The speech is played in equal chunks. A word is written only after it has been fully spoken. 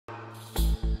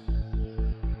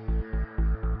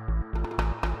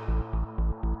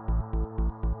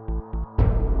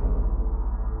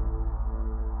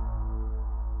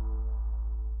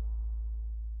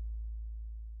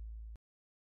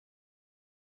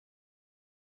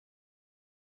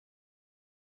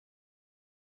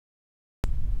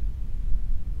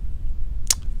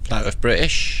Flat Earth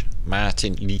British,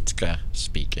 Martin Liedtke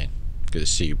speaking. Good to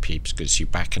see you peeps, good to see you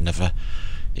back. Another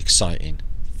exciting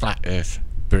Flat Earth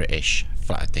British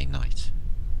Flatterday night.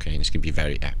 Okay, and it's going to be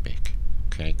very epic.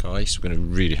 Okay guys, we're going to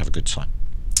really have a good time.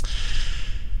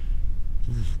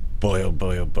 Boy oh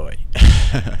boy oh boy.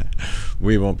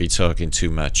 We won't be talking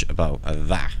too much about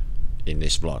that in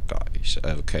this vlog, guys.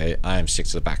 Okay, I am sick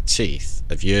to the back teeth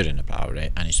of hearing about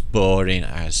it, and it's boring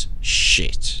as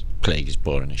shit. Plague is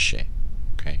boring as shit.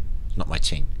 Okay, it's not my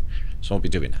thing, so I won't be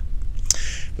doing that.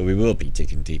 But we will be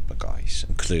digging deeper, guys,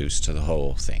 and clues to the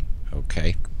whole thing.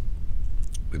 Okay,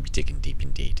 we'll be digging deep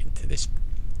indeed into this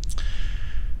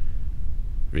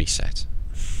reset.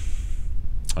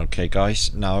 Okay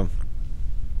guys, now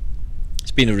it's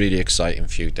been a really exciting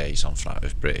few days on Flat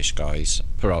Earth British, guys.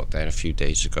 Put out there a few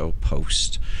days ago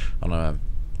post on a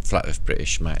Flat Earth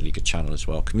British Matt Liga channel as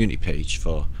well, community page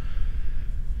for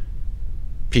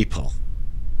people,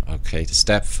 okay, to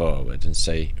step forward and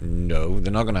say no,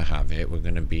 they're not going to have it. We're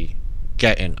going to be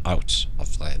getting out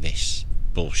of this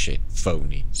bullshit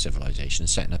phony civilization,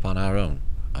 setting up on our own,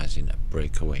 as in a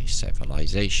breakaway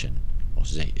civilization or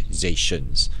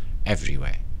zations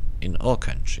everywhere in all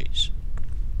countries.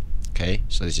 Okay,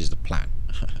 so this is the plan.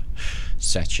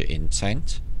 Set your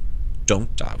intent,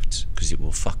 don't doubt, because it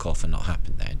will fuck off and not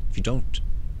happen then. If you don't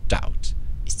doubt,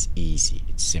 it's easy,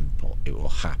 it's simple, it will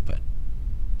happen.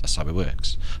 That's how it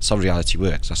works. That's how reality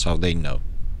works. That's how they know,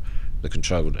 the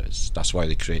controllers. That's why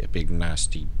they create a big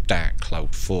nasty dark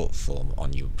cloud fort form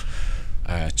on you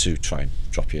to try and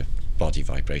drop your body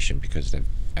vibration, because they're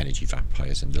energy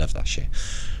vampires and love that shit.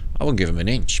 I won't give them an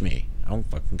inch, me. I won't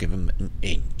fucking give them an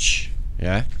inch.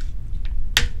 Yeah?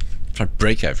 Try to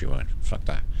break everyone. Fuck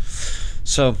that.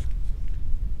 So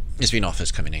there's been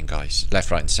offers coming in, guys,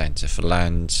 left, right and centre, for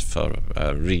land, for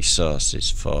resources,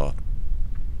 for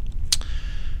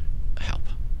help.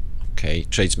 Okay,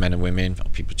 tradesmen and women, or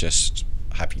people just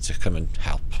happy to come and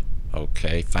help.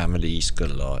 Okay, families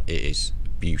galore. It is a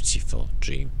beautiful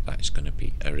dream that is going to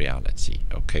be a reality.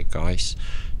 Okay guys,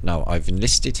 now I've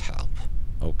enlisted help.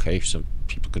 Okay, so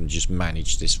people can just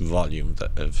manage this volume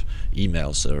of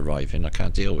emails that are arriving I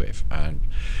can't deal with, and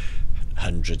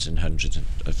hundreds and hundreds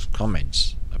of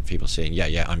comments and people saying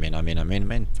yeah I'm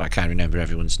in, but I can't remember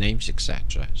everyone's names,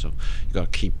 etc. So you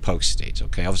got to keep posted.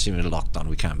 Okay, obviously in a lockdown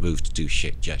we can't move to do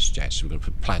shit just yet, so we're going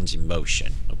to put plans in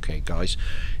motion. Okay guys,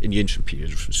 in the interim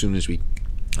period, as soon as we,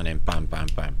 and then bam bam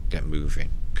bam, get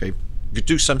moving. Okay, we could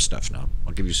do some stuff now.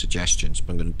 I'll give you suggestions,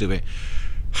 but I'm going to do it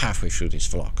halfway through this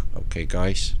vlog. Okay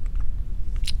guys,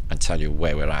 and tell you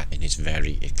where we're at, and it's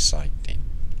very exciting.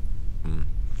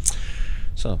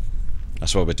 So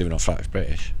that's what we're doing on Flat Earth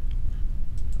British.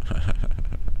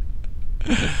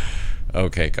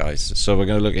 Okay guys, so we're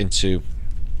going to look into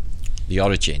the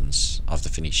origins of the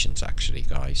Phoenicians, actually,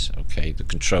 guys. Okay, the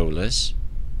controllers.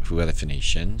 Who are the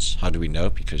Phoenicians? How do we know?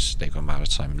 Because they've got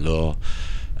maritime law.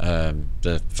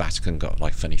 The Vatican got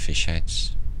like funny fish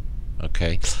heads.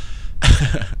 Okay.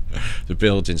 The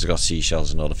buildings have got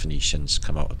seashells, and all the Phoenicians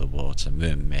come out of the water,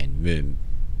 mermen,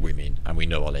 merwomen, and we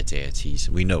know all their deities.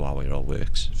 We know how it all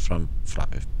works from Flat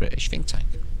Earth British think tank.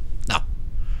 Now,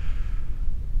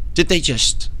 did they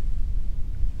just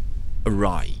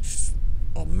arrive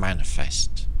or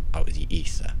manifest out of the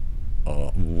ether,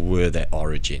 or were there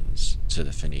origins to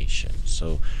the Phoenicians?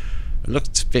 So I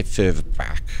looked a bit further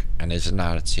back, and there's a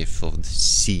narrative for the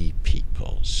Sea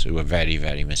Peoples, who are very,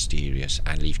 very mysterious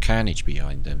and leave carnage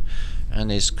behind them,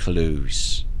 and there's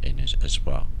clues in it as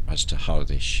well as to how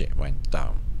this shit went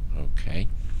down. Okay,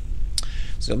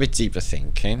 it's a little bit deeper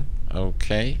thinking.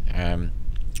 Okay,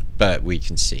 but we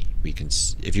can see,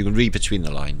 if you can read between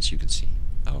the lines, you can see.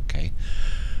 Okay,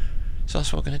 so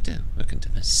that's what we're going to do. We're going to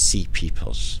do the Sea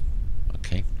Peoples.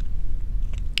 Okay,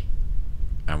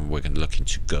 and we're going to look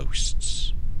into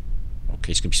ghosts.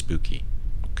 Okay, it's going to be spooky.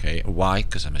 Okay, why?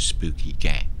 Because I'm a spooky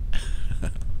guy.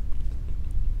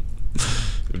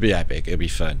 It'll be epic, it'll be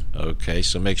fun. Okay,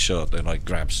 so make sure that I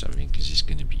grab something, because it's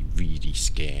going to be really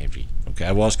scary. Okay,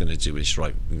 I was going to do this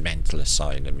mental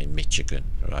asylum in Michigan.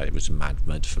 Right, it was a mad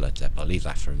mud flood there, but I'll leave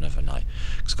that for another night,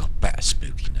 because I've got better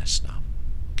spookiness now.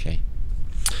 Okay,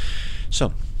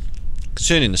 so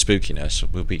concerning the spookiness,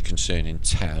 we'll be concerning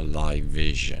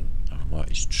television. What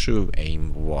his true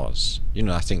aim was. You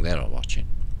know, I think they're all watching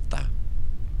that.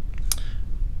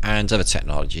 And other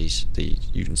technologies,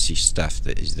 you can see stuff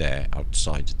that is there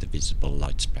outside of the visible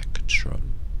light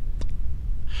spectrum.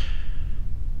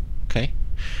 Okay,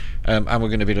 and we're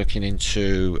going to be looking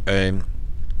into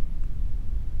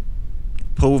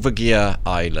Povagilia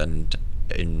Island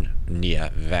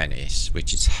near Venice,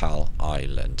 which is Hell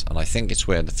Island, and I think it's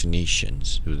where the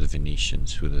Phoenicians,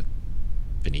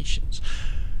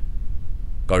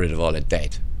 got rid of all the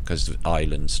dead, because the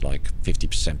island's like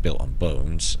 50% built on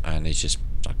bones, and it's just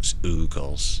like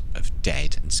oogles of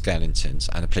dead and skeletons,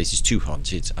 and the place is too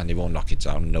haunted, and they won't knock it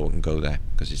down, and no one can go there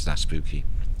because it's that spooky.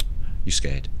 You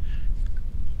scared?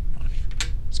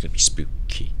 It's gonna be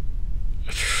spooky.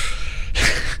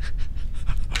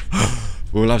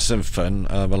 We'll have some fun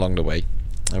along the way.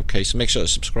 Okay, so make sure to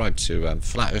subscribe to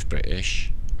Flat Earth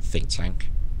British think tank.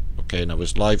 Okay, and I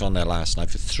was live on there last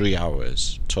night for 3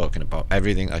 hours talking about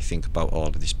everything I think about all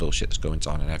of this bullshit that's going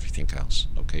on and everything else.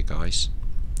 Okay, guys?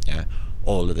 Yeah,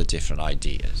 all of the different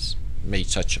ideas. May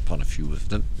touch upon a few of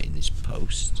them in this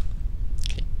post.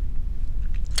 Okay.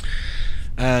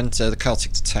 And the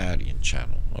Celtic Tatarian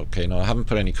channel. Okay, now I haven't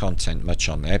put any content much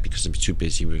on there because I'm too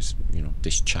busy with, you know,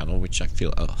 this channel, which I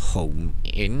feel at home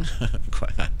in. I'm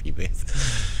quite happy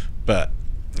with. But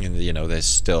you know, there's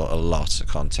still a lot of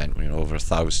content, you know, over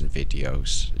 1,000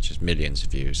 videos, just millions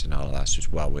of views and all of that, so it's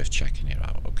well worth checking it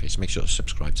out. Okay, so make sure to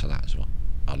subscribe to that as well.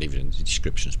 I'll leave it in the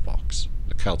descriptions box.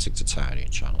 The Celtic Tatarian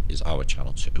channel is our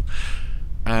channel too.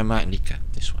 And Liedtke,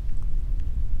 this one.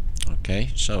 Okay,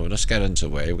 so let's get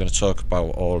underway. We're going to talk about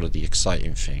all of the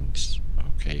exciting things,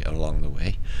 okay, along the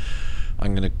way.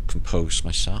 I'm going to compose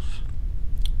myself.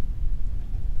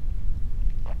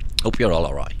 Hope you're all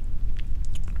alright.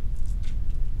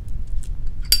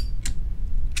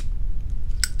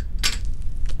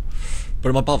 But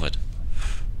am I bothered?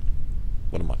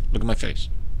 What am I? Look at my face.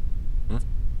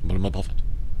 What am I bothered?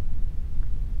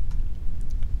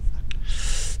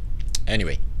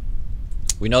 Anyway,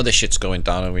 we know this shit's going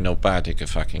down, and we know bad it can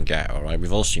fucking get. All right,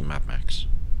 we've all seen Mad Max.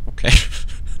 Okay.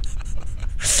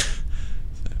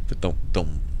 But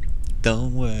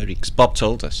don't worry, 'cause Bob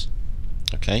told us.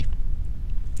 Okay.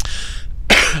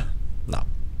 Now,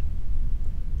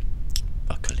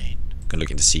 buckle in. Go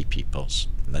look into Sea Peoples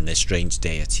and their strange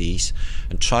deities,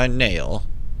 and try and nail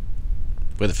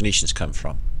where the Phoenicians come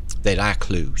from. There are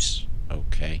clues,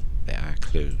 okay? There are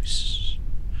clues.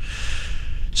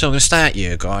 So I'm going to start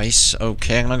here, guys.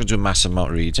 Okay, I'm not going to do a massive amount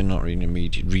of reading, not really in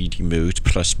a reading mood,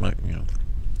 plus my, you know,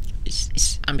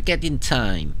 I'm getting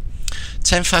time.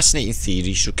 10 fascinating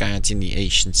theories regarding the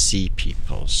ancient sea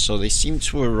peoples. So they seem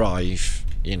to arrive,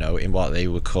 you know, in what they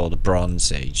would call the Bronze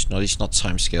Age. No, it's not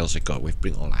time scales I got with,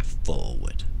 bring all that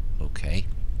forward, okay?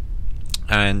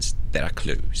 And there are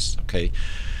clues, okay?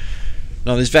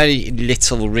 Now, there's very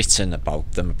little written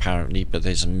about them, apparently, but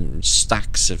there's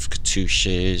stacks of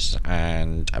cartouches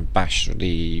and bas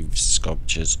reliefs,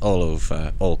 sculptures all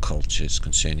over all cultures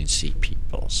concerning sea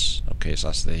peoples. Okay, so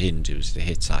that's the Hindus, the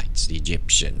Hittites, the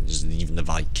Egyptians, even the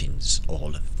Vikings,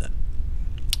 all of them.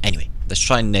 Anyway, let's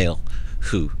try and nail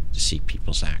who the sea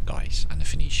peoples are, guys, and the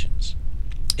Phoenicians.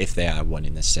 If they are one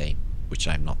in the same, which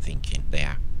I'm not thinking they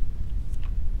are.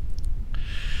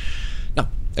 Now,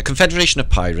 a confederation of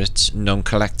pirates, known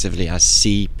collectively as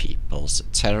Sea Peoples,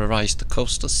 terrorized the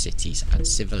coastal cities and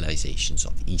civilizations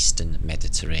of the Eastern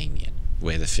Mediterranean,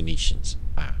 where the Phoenicians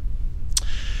are.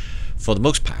 For the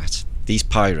most part, these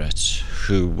pirates,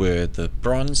 who were the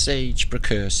Bronze Age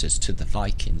precursors to the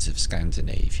Vikings of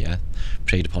Scandinavia,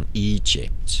 preyed upon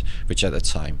Egypt, which at the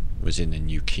time was in the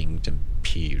New Kingdom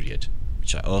period,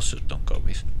 which I also don't go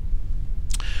with.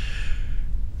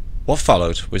 What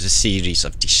followed was a series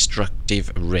of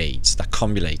destructive raids that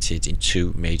culminated in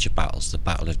two major battles, the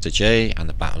Battle of Dejay and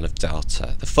the Battle of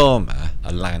Delta. The former,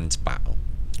 a land battle,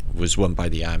 was won by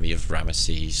the army of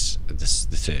Ramesses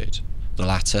III. The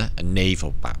latter, a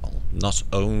naval battle, not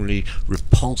only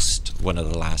repulsed one of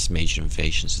the last major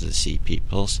invasions of the Sea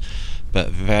Peoples, but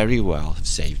very well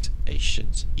saved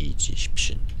ancient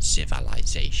Egyptian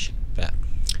civilization. But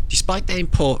despite their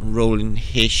important role in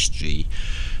history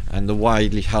and the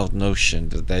widely held notion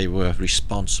that they were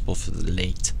responsible for the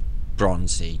late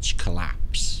Bronze Age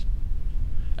collapse,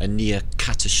 a near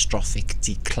catastrophic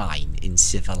decline in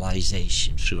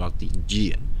civilization throughout the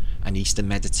Aegean and Eastern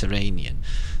Mediterranean,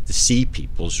 the Sea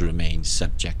Peoples remain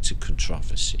subject to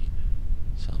controversy.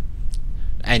 So,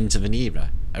 end of an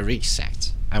era, a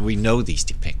reset, and we know these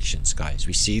depictions, guys.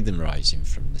 We see them rising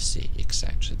from the sea,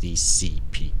 etc. These Sea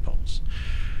Peoples.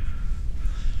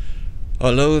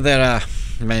 Although there are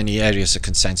many areas of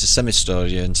consensus, some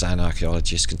historians and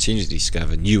archaeologists continue to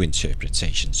discover new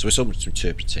interpretations. So it's open to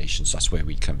interpretations, that's where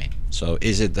we come in. So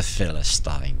is it the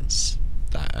Philistines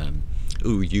that,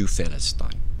 you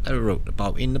Philistine, that are wrote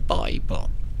about in the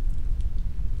Bible?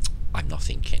 I'm not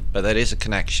thinking, but there is a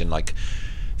connection, like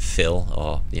Phil,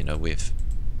 or, you know, with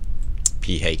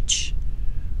PH,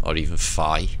 or even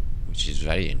Phi, which is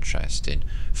very interesting.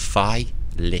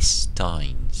 Philistines.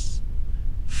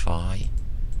 Phi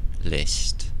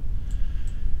list.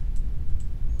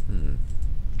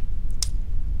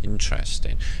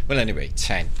 Interesting. Well, anyway,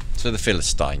 10. So the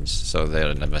Philistines. So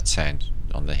they're number 10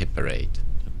 on the hit parade.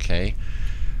 Okay.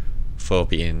 4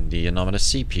 being the anomalous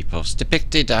sea peoples,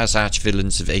 depicted as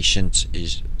arch-villains of the ancient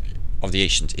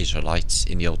Israelites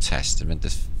in the Old Testament.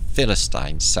 The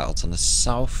Philistines settled on the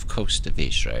south coast of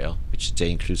Israel, which today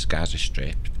includes the Gaza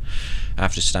Strip.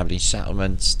 After establishing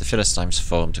settlements, the Philistines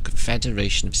formed a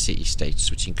confederation of city-states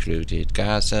which included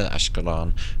Gaza,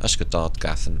 Ashkelon, Ashdod,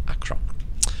 Gath and Akron.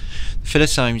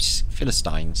 The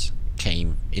Philistines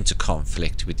came into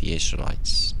conflict with the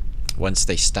Israelites once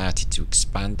they started to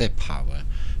expand their power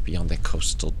beyond their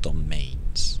coastal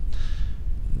domains.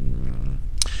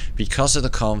 Because of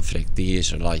the conflict, the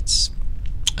Israelites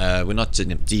were not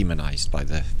demonized by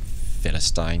the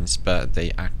Philistines, but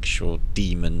they actual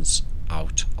demons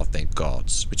out of their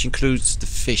gods, which includes the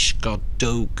fish god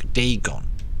Dagon.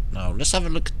 Now let's have a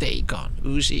look at Dagon.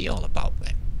 Who's he all about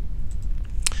then?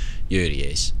 Here he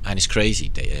is, and it's crazy.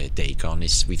 Dagon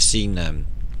is, we've seen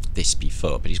this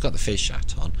before, but he's got the fish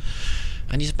hat on,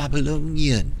 and he's a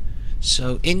Babylonian.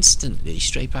 So instantly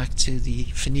straight back to the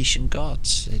Phoenician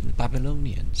gods and the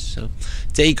Babylonians. So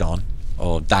Dagon,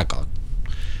 or Dagon,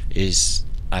 is,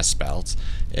 as spelled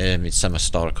in some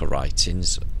historical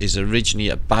writings, is originally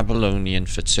a Babylonian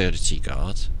fertility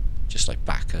god, just like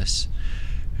Bacchus,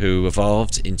 who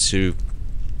evolved into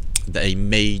a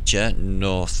major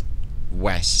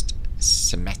northwest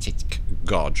Semitic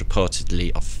god,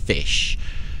 reportedly of fish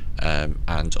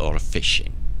and or of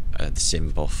fishing, the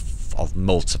symbol of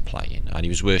multiplying, and he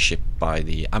was worshipped by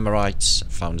the Amorites,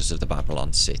 founders of the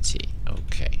Babylon city.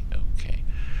 Okay.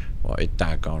 What did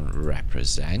Dagon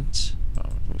represent?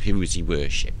 Who was he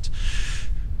worshipped?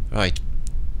 Right,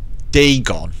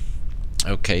 Dagon.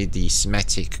 Okay, the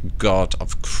Semitic god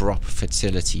of crop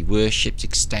fertility, worshipped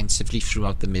extensively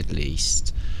throughout the Middle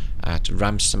East. At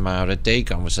Ramsamara,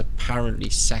 Dagon was apparently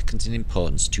second in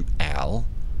importance to El,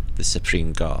 the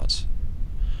supreme god,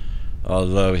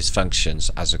 although his functions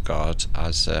as a god,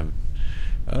 as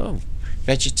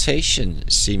vegetation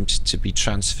seemed to be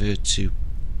transferred to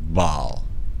Baal.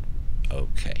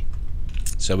 Okay,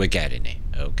 so we're getting it.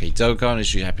 Okay, Dagon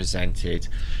is represented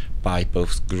by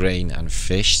both grain and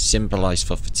fish, symbolised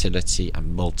for fertility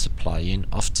and multiplying,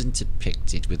 often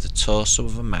depicted with the torso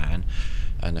of a man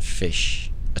and a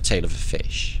tail of a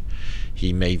fish.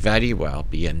 He may very well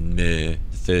be the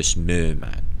first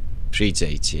merman,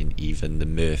 predating even the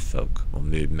merfolk, or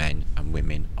mermen and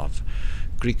women of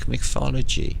Greek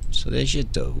mythology. So there's your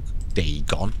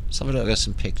Dagon. Let's have a look at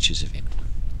some pictures of him.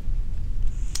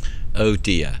 Oh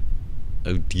dear.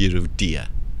 Oh dear, oh dear.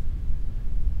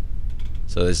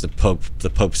 So there's the pub. The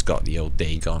pub's got the old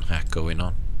Dagon hat going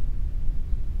on.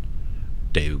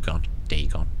 Dagon.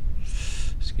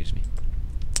 Excuse me.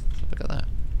 Look at that.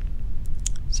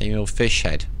 Same old fish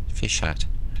hat.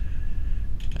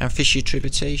 And fishy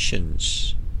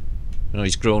tributations. You know,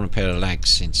 he's grown a pair of legs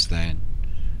since then,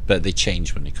 but they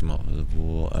change when they come out of the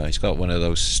water. He's got one of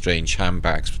those strange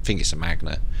handbags. I think it's a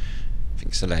magnet. I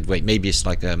think it's a lead weight. Maybe it's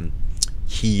like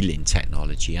healing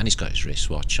technology, and he's got his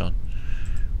wristwatch on.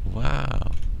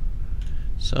 Wow.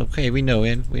 So okay, we know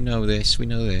him. We know this.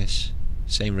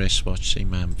 Same wristwatch,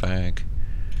 same handbag.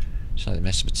 It's like the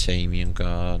Mesopotamian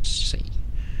gods. See,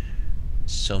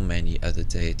 so many other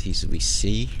deities that we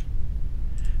see,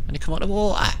 and they come out of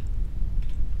water.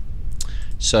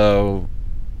 So,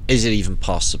 is it even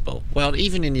possible? Well,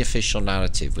 even in the official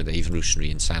narrative with evolutionary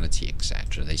insanity,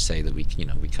 etc., they say that we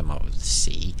come out of the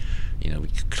sea. You know, we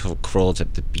crawled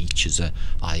up the beach as a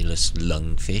eyeless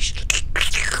lungfish,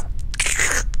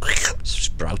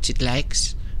 sprouted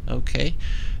legs. Okay,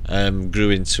 grew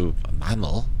into a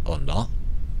mammal or not,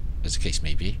 as the case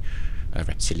may be, a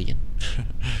reptilian.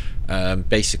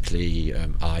 Basically,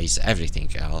 eyes, everything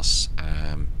else,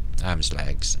 arms,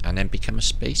 legs, and then become a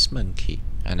space monkey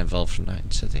and evolve from that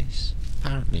into this,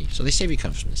 apparently. So they say we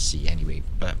come from the sea anyway,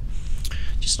 but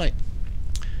just like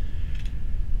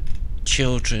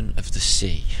children of the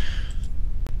sea.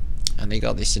 And they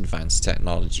got this advanced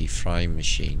technology, frying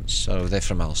machines, so they're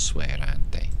from elsewhere,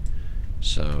 aren't they?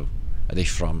 So are they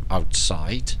from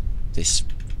outside this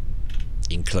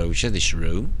enclosure, this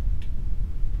room?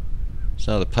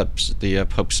 So the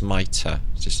pub's mitre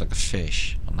is just like a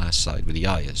fish on that side with the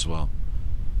eye as well.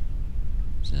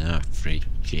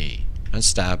 Freaky. And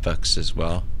Starbucks as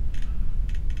well.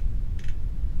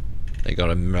 They got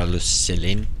a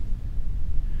Melusillin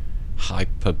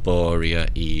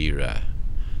Hyperborea era.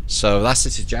 So that's the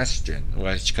suggestion,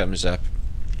 which comes up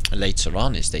later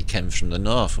on, is they came from the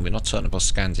north, and we're not talking about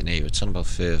Scandinavia, we're talking about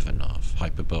further north,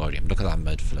 Hyperborean. Look at that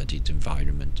mud flooded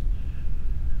environment.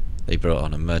 They brought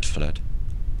on a mud flood.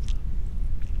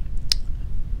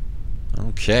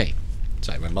 Okay,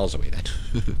 Sorry, we're miles away then.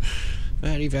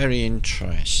 Very, very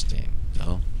interesting,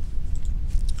 though.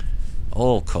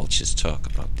 All cultures talk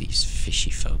about these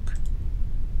fishy folk.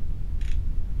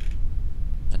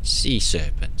 And sea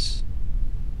serpents.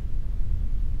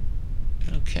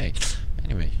 Okay.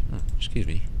 Anyway, excuse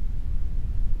me.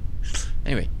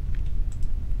 Anyway.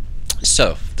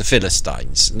 So, the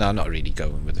Philistines. No, I'm not really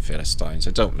going with the Philistines.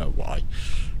 I don't know why.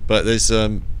 But there's,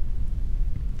 apart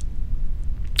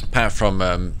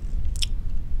from,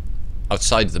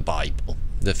 outside of the Bible,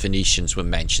 the Phoenicians were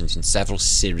mentioned in several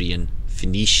Syrian,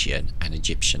 Phoenician and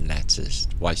Egyptian letters,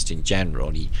 whilst in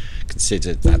general he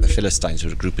considered that the Philistines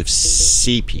were a group of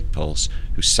sea peoples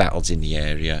who settled in the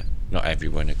area. Not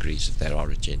everyone agrees with their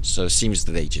origin, so it seems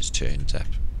that they just turned up.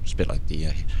 It's a bit like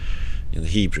the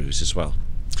Hebrews as well.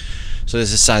 So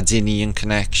there's a Sardinian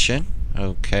connection,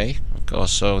 okay.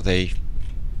 Also they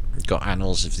got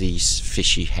annals of these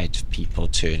fishy head people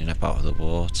turning up out of the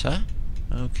water,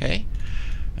 okay.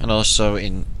 And also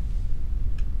in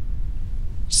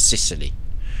Sicily,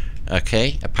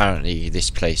 okay. Apparently this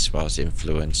place was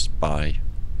influenced by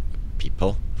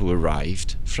people who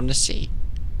arrived from the sea,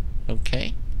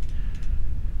 okay.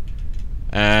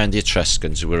 And the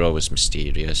Etruscans, who were always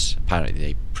mysterious, apparently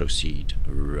they proceed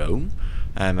Rome,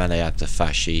 and they had the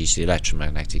fasces, the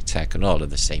electromagnetic tech, and all of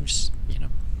the same, you know,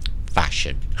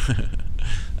 fashion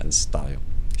and style.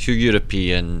 Few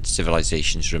European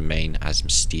civilizations remain as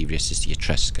mysterious as the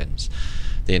Etruscans.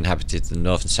 They inhabited the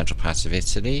northern central parts of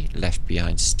Italy, left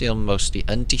behind still mostly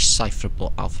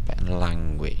undecipherable alphabet and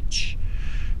language,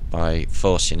 by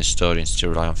forcing historians to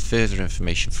rely on further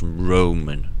information from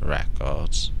Roman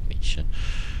records,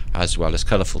 as well as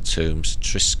colourful tombs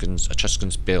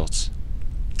Etruscans built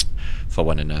for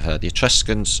one another. The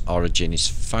Etruscans' origin is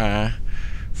far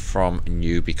from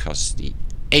new because the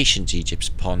ancient Egypts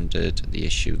pondered the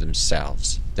issue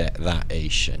themselves. They're that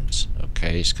ancient,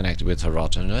 okay. It's connected with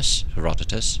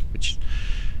Herodotus, which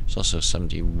is also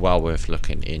somebody well worth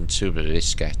looking into, but it is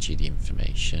sketchy, the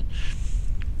information.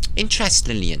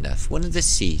 Interestingly enough, one of the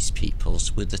Sea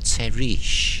Peoples were the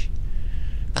Terish.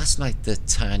 That's like the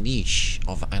Tanish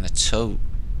of Anatolia,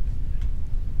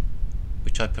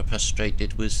 which I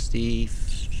postulated was the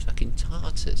fucking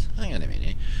Tartars. Hang on a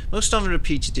minute. Most often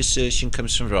repeated assertion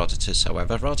comes from Herodotus.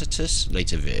 However, Herodotus,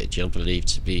 later Virgil,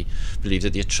 believed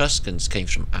that the Etruscans came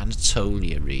from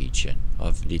Anatolia region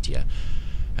of Lydia,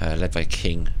 led by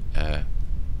King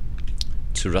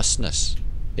Turusnus.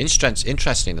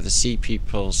 Interesting that the Sea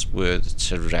Peoples were the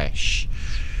Teresh,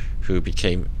 who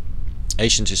became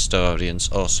ancient historians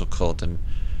also called them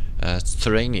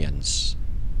Turanians.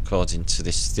 According to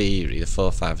this theory, the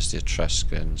forefathers of the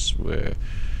Etruscans were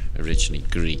originally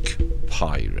Greek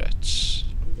pirates.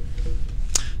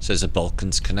 So there's a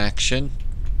Balkans connection.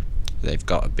 They've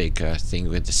got a big thing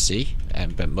with the sea,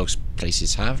 but most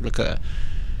places have. Look at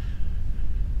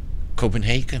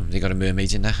Copenhagen, they got a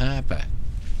mermaid in the harbour.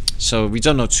 So we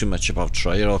don't know too much about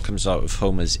Troy. It all comes out of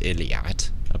Homer's Iliad,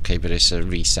 okay, but it's a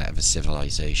reset of a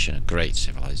civilization, a great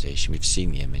civilization. We've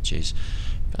seen the images,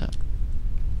 but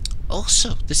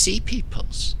also the Sea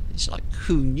Peoples. It's like,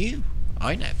 who knew?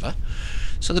 I never.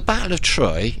 So the Battle of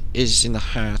Troy is in the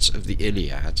heart of the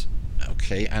Iliad,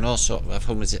 okay, and also of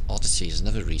Homer's Odyssey is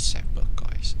another reset book,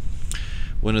 guys.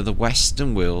 One of the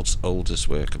Western world's oldest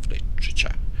work of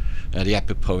literature. The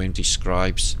epic poem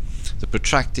describes the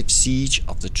protracted siege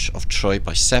of Troy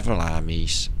by several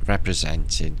armies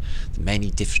representing the many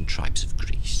different tribes of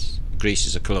Greece. Greece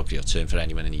is a colloquial term for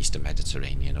anyone in the Eastern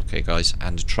Mediterranean, okay guys,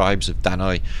 and the tribes of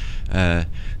Danai,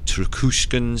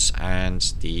 Turkushkans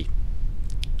and the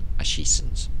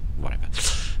Ashesans, whatever,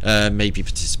 may have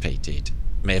participated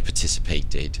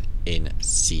in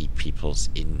Sea Peoples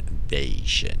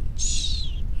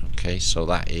invasions. Okay, so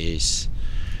that is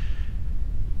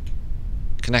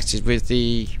connected with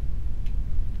the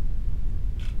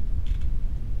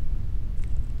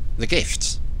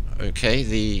gift, okay,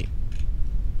 the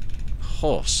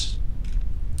horse.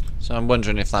 So I'm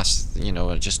wondering if that's, you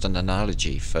know, just an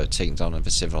analogy for taking down of a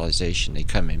civilization. They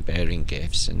come in bearing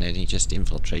gifts and then they just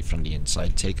infiltrate from the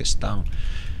inside, take us down,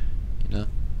 you know,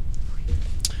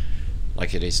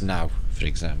 like it is now, for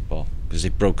example, because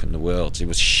they've broken the world. It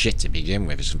was shit to begin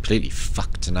with. It's completely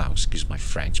fucked now, excuse my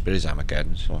French, but it's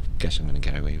Armageddon, so I guess I'm going to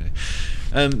get away with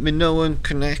it. Minoan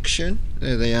connection,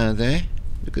 there they are there.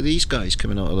 Look at these guys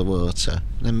coming out of the water.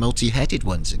 They're multi-headed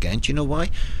ones again. Do you know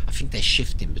why? I think they're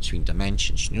shifting between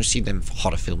dimensions. You know, see them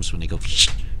horror films when they go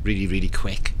really, really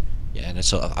quick? Yeah, and they're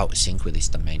sort of out of sync with this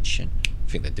dimension.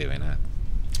 I think they're doing that.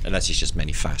 Unless it's just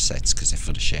many facets, because they're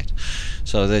full of shit.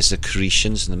 So there's the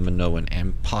Cretians and the Minoan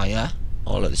Empire.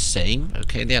 all are the same.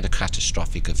 Okay, they had a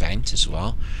catastrophic event as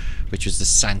well, which was the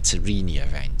Santorini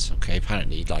event. Okay,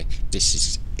 apparently, like, this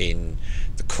is in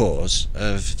the cause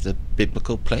of the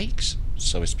biblical plagues.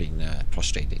 So it's been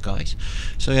prostrated, guys.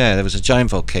 So yeah, there was a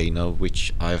giant volcano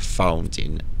which I've found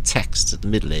in texts of the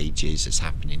Middle Ages as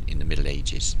happening in the Middle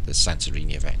Ages, the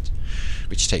Santorini event,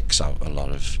 which takes out a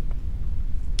lot of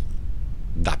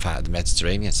that part of the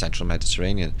Mediterranean, central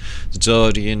Mediterranean. The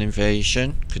Dorian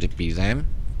invasion, could it be them?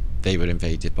 They were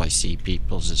invaded by sea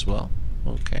peoples as well.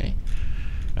 Okay,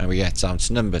 and we get down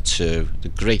to number 2, the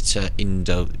Greater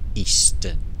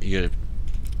Indo-Eastern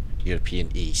European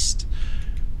East.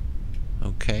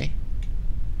 Okay,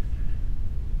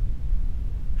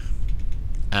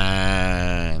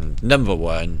 and number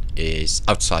 1 is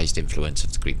outsized influence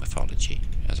of the Greek mythology.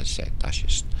 As I said, that's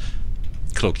just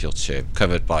colloquial term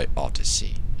covered by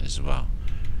Odyssey as well.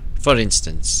 For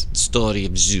instance, the story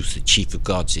of Zeus, the chief of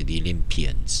gods of the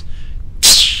Olympians,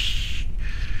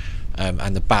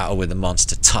 and the battle with the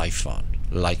monster Typhon,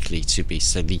 likely to be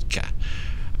Cilicia,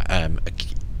 a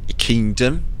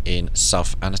kingdom in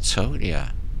South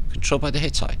Anatolia, controlled by the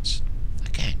Hittites,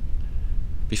 again,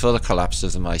 before the collapse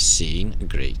of the Mycenaean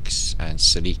Greeks and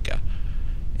Cilicia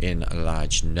in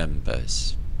large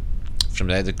numbers. From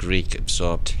there, the Greek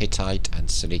absorbed Hittite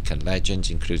and Cilician legends,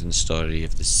 including the story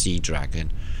of the sea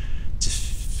dragon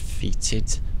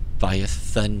defeated by a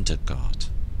thunder god.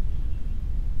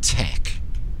 Tech.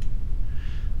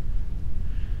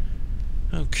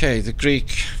 Okay, the Greek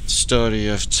story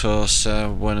of Teucer,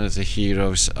 one of the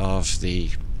heroes of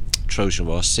the Trojan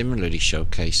War, similarly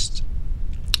showcased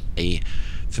a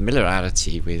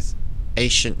familiarity with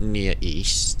ancient Near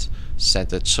East, said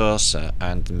that Teucer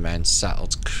and the men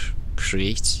settled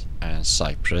Crete and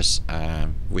Cyprus,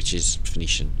 which is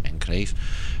Phoenician enclave,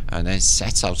 and then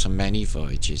set out on many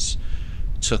voyages,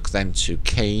 took them to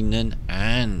Canaan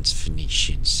and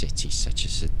Phoenician cities such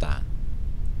as Sidon.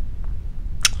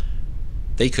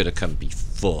 They could have come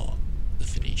before the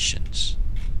Phoenicians.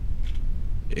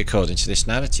 According to this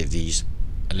narrative, these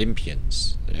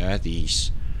Olympians,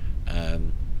 these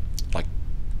like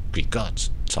Greek gods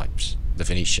types, the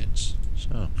Phoenicians.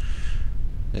 So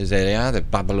there they are, the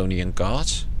Babylonian god.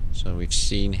 So we've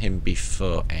seen him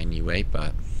before anyway,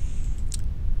 but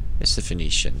it's the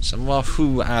Phoenicians. And well,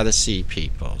 who are the Sea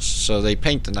Peoples? So they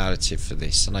paint the narrative for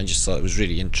this, and I just thought it was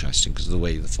really interesting because of the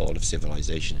way the fall of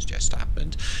civilization has just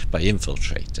happened by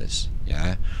infiltrators,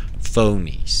 yeah,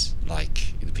 phonies,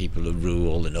 like the people who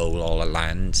rule and own all the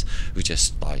land, who are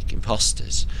just like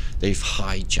imposters. They've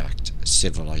hijacked a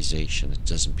civilization that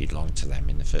doesn't belong to them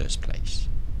in the first place.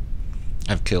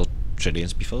 Have killed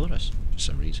trillions before us for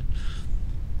some reason.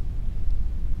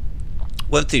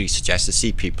 One theory suggests the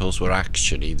Sea Peoples were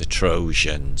actually the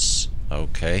Trojans.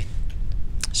 Okay,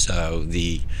 so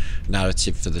the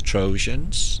narrative for the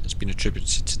Trojans has been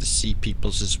attributed to the Sea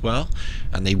Peoples as well,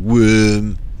 and they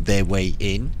worm their way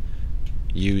in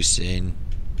using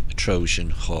a Trojan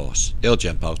horse. They'll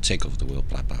jump out, take over the world,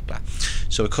 blah blah blah.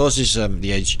 So it causes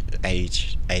the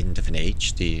end of an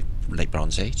age, the Late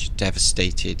Bronze Age,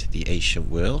 devastated the ancient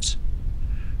world.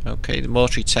 Okay, the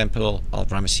mortuary temple of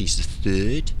Ramesses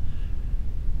III.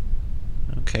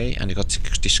 Okay, and you've got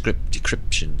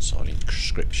decryptions or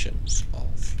inscriptions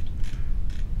of,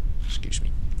 excuse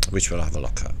me, which we'll have a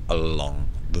look at along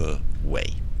the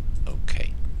way.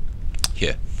 Okay,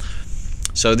 here.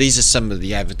 So these are some of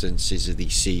the evidences of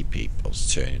these Sea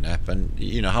Peoples turning up, and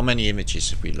you know, how many images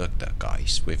have we looked at,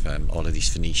 guys, with all of these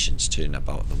Phoenicians turning up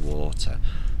out of the water?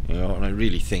 You know, and I'm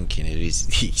really thinking it is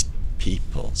these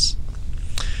peoples.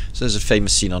 So there's a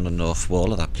famous scene on the north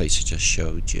wall of that place I just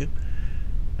showed you.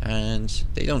 And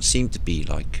they don't seem to be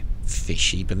like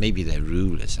fishy, but maybe their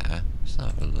rulers are. Let's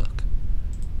have a look.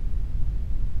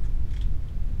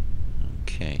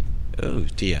 Okay. Oh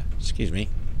dear. Excuse me.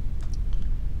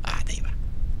 Ah, there you are.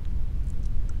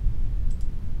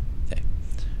 There.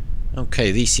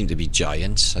 Okay, these seem to be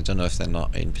giants. I don't know if they're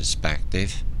not in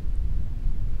perspective.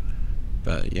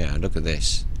 But yeah, look at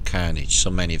this. Carnage. So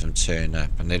many of them turn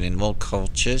up. And they're in all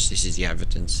cultures. This is the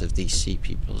evidence of these Sea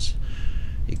Peoples'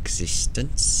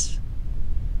 existence.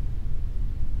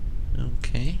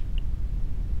 Okay.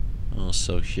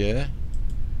 Also here,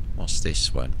 what's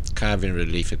this one? Carving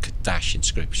relief of Kadash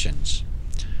inscriptions,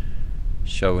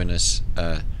 showing us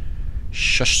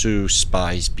Shushu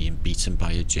spies being beaten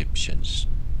by Egyptians.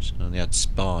 So they had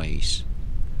spies.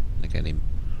 Look at him.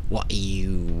 What are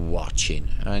you watching?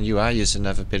 And you are using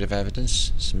another bit of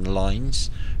evidence, some lines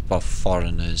about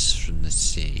foreigners from the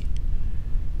sea.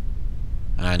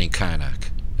 And in Karnak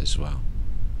as well,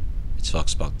 it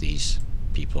talks about these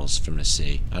peoples from the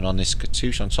sea. And on this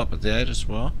cartouche on top of there as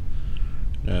well,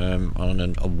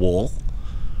 on a wall,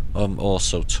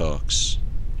 also talks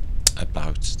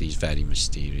about these very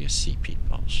mysterious sea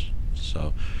peoples.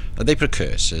 So, are they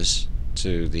precursors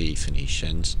to the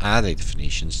Phoenicians? Are they the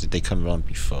Phoenicians? Did they come along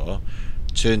before?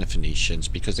 Turn the Phoenicians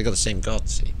because they got the same god,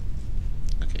 see?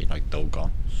 Okay, like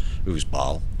Dogon, who's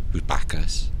Baal, who's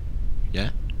Bacchus.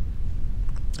 Yeah?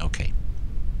 Okay.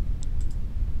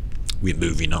 We're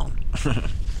moving on.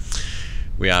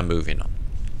 We are moving on.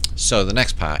 So the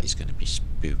next part is going to be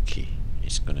spooky.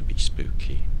 It's going to be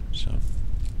spooky. So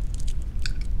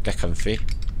get comfy.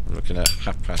 I'm looking at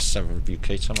 7:30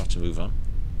 UK time. I have to move on.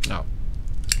 No.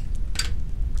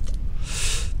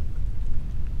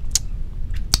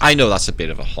 I know that's a bit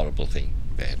of a horrible thing.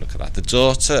 There, look at that. The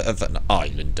daughter of an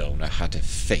island owner had her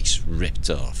face ripped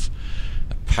off.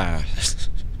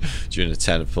 During a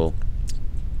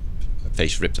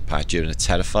face ripped apart during a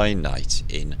terrifying night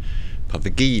in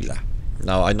Povagilia.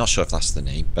 Now, I'm not sure if that's the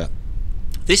name, but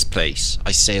this place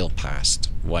I sailed past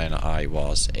when I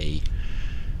was a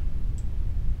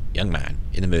young man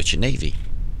in the Merchant Navy.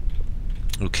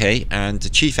 Okay, and the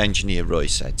chief engineer Roy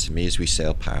said to me as we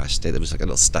sailed past it, there was like a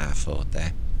little starfort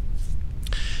there.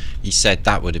 He said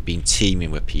that would have been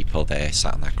teeming with people there,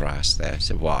 sat on that grass there. I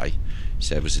said, why? He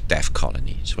said it was a death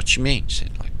colony. So what you mean? He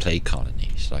said, like, plague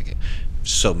colonies. Like,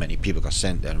 so many people got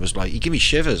sent there. And it was like, you give me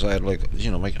shivers. I had like,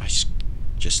 you know, like,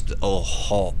 just the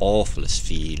awfulest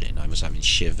feeling. I was having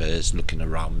shivers, looking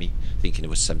around me, thinking there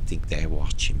was something there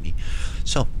watching me.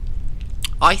 So,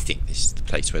 I think this is the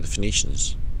place where the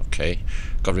Phoenicians, okay,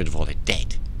 got rid of all their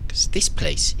dead. Because this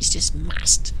place is just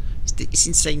massed. It's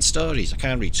insane stories. I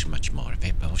can't read too much more of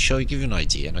it, but I'll give you an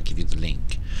idea and I'll give you the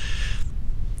link.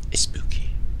 It's spooky.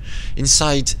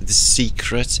 Inside the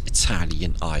secret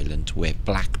Italian island where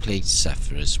Black Plague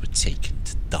sufferers were taken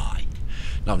to die.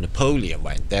 Now, Napoleon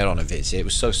went there on a visit. It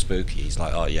was so spooky. He's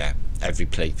like, oh yeah, every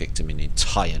plague victim in the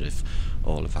entire of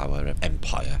all of our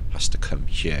empire has to come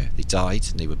here. They died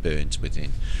and they were burned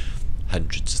within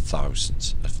hundreds of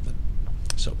thousands of them.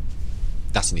 So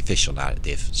that's an official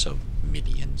narrative. So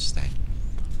millions then.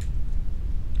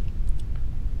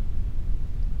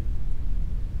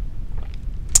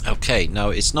 Okay, now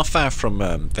it's not far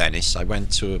from Venice. I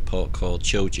went to a port called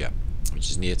Chioggia, which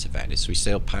is near to Venice. We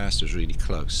sailed past, it was really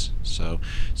close. So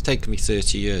it's taken me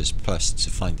 30 years plus to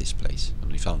find this place. I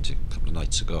only found it a couple of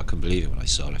nights ago. I couldn't believe it when I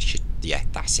saw it. Shit, yeah,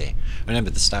 that's it. I remember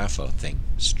the starfort thing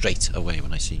straight away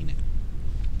when I seen it.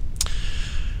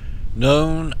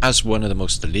 Known as one of the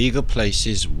most illegal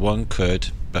places one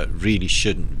could but really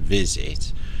shouldn't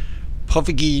visit,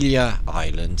 Povagilia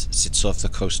Island sits off the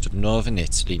coast of northern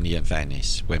Italy near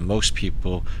Venice, where most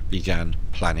people began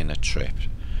planning a trip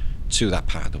to that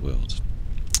part of the world.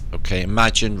 Okay,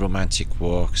 imagine romantic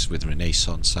walks with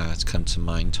Renaissance art come to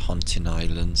mind, haunting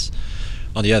islands.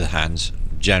 On the other hand,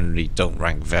 generally don't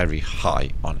rank very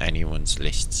high on anyone's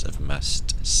lists of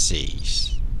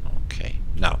must-sees. Okay,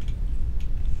 now,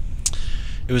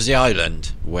 it was the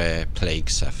island where plague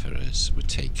sufferers were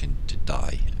taken to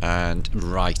die, and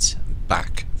right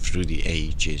back through the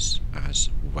ages as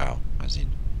well, as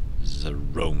in the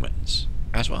Romans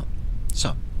as well.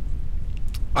 So,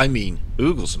 I mean,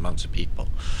 oogles amount of people.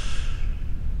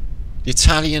 The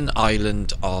Italian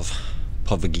island of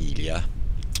Povagilia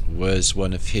was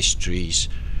one of history's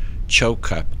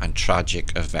choke-up and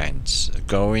tragic events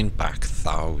going back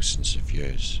thousands of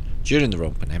years. During the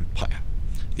Roman Empire,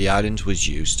 the island was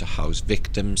used to house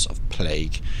victims of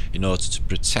plague in order to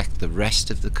protect the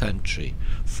rest of the country,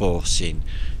 forcing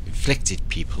inflicted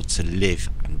people to live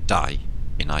and die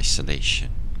in isolation.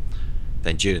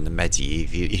 Then during the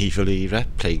medieval era,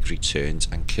 plague returned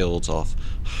and killed off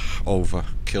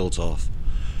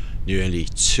nearly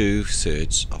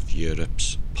 2/3 of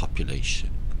Europe's population.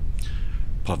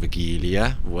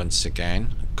 Povagilia once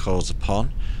again calls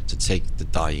upon to take the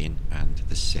dying and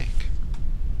the sick.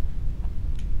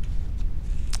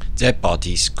 Dead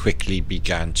bodies quickly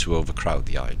began to overcrowd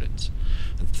the island,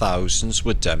 and thousands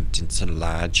were dumped into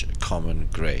large common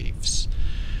graves.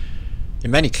 In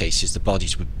many cases, the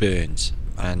bodies were burned,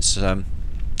 and some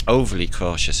overly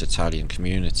cautious Italian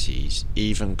communities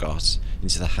even got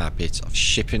into the habit of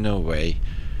shipping away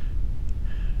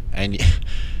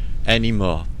any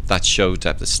more that showed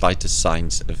up the slightest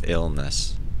signs of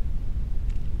illness.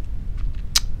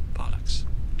 Bollocks.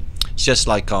 It's just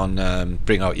like on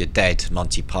Bring Out Your Dead,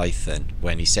 Monty Python,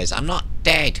 when he says, "I'm not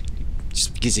dead."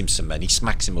 Just gives him some money,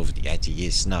 smacks him over the head. He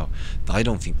is now. But I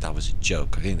don't think that was a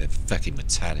joke. I think they fucking were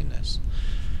telling us.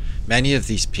 Many of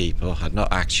these people had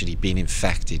not actually been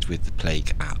infected with the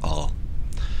plague at all.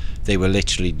 They were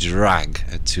literally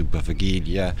dragged to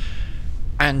Povagilia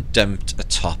and dumped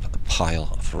atop a pile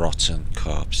of rotten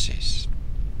corpses.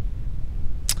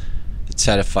 The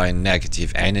terrifying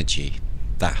negative energy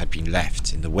that had been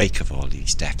left in the wake of all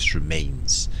these deaths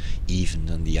remains, even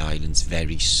on the island's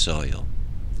very soil.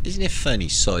 Isn't it funny?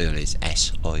 Soil is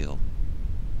S-oil.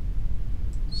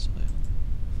 Soil.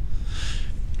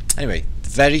 Anyway, the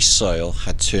very soil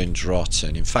had turned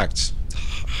rotten. In fact,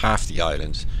 half the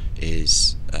island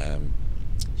is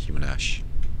human ash.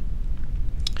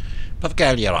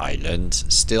 Povagilia Island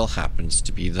still happens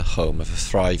to be the home of a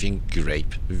thriving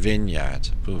grape vineyard.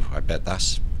 Ooh, I bet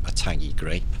that's a tangy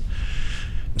grape.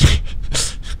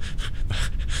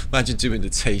 Imagine doing the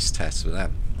taste test with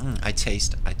them. I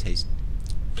taste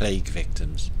plague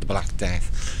victims, the Black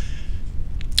Death.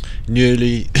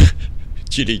 Nearly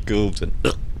Ginny Golden.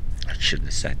 I shouldn't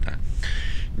have said that.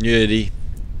 Nearly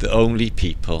the only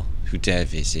people who dare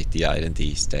visit the island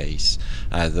these days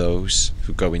are those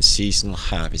who go in seasonal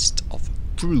harvest of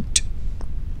fruit.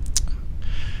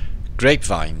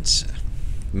 Grapevines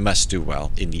must do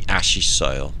well in the ashy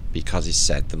soil, because it's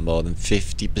said that more than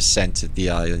 50% of the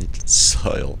island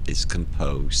soil is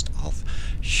composed of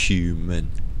human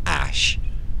ash.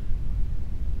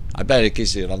 I bet it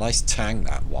gives you a nice tang,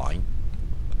 that wine.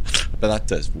 But that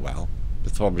does well.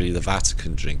 But probably the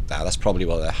Vatican drink that. That's probably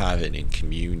what they're having in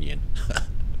communion.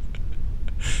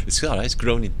 It's alright, it's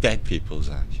grown in dead people's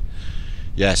ash.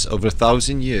 Yes, over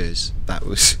 1,000 years, that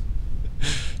was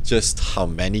just how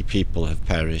many people have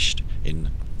perished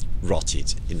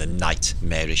rotted in the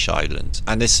nightmarish island.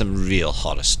 And there's some real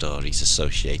horror stories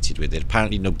associated with it.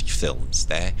 Apparently nobody films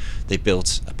there. They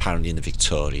built, apparently in the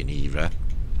Victorian era,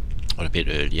 or a bit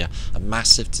earlier, a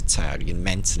massive totalitarian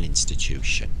mental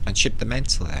institution and shipped the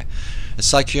mental there. A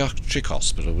psychiatric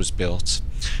hospital was built,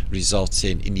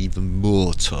 resulting in even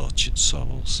more tortured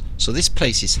souls. So this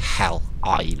place is Hell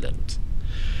Island.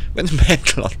 When the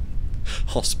mental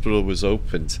hospital was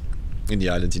opened in the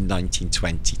island in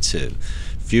 1922,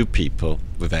 few people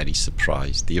were very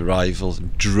surprised. The arrival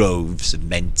of droves of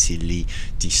mentally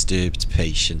disturbed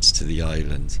patients to the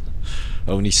island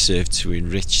only served to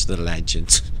enrich the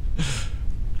legend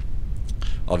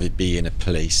of it being a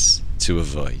place to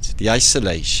avoid. The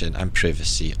isolation and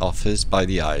privacy offered by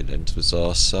the island was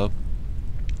also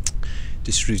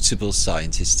disreputable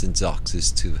scientists and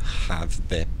doctors to have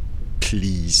their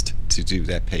pleased to do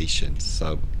their patients.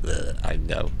 So I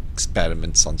know,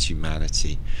 experiments on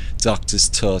humanity. Doctors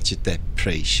tortured their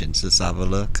patients. Let's have a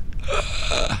look.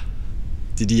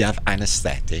 Did he have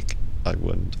anesthetic? I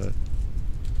wonder.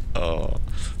 Oh,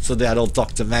 so they had all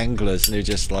Dr. Menglers and they were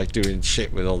just like doing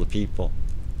shit with all the people.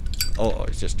 Oh,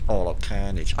 it's just all up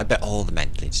carnage. I bet all the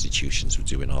mental institutions were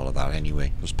doing all of that anyway.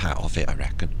 It was part of it, I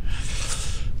reckon.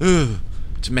 Ugh,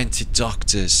 demented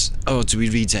doctors. Oh, do we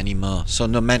read any more? So,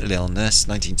 no mental illness,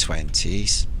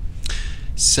 1920s.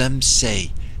 Some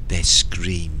say their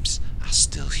screams are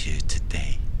still here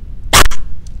today.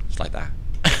 It's like that.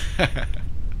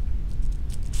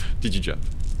 Did you jump?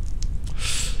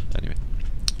 Anyway,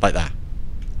 like that.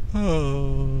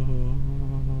 Oh.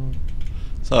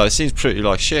 So it seems pretty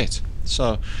like shit.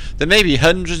 So there may be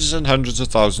hundreds and hundreds of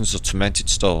thousands of tormented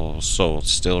souls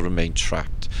still remain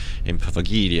trapped in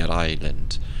Povagilia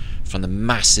Island from the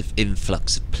massive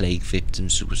influx of plague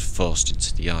victims who was forced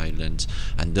into the island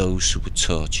and those who were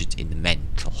tortured in the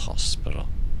mental hospital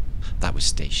that was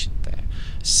stationed there.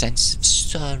 A sense of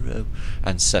sorrow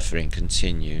and suffering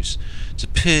continues to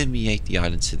permeate the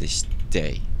island to this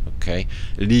day. Okay,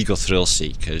 illegal thrill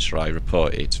seekers, right,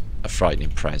 reported a frightening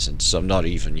presence. So not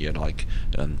even your like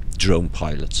drone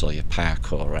pilots or your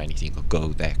parkour or anything will go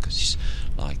there, because it's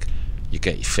like you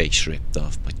get your face ripped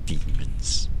off by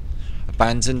demons.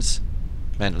 Abandoned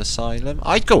mental asylum.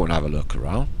 I'd go and have a look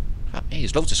around. Hey,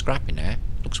 there's loads of scrap in there.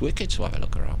 Looks wicked to have a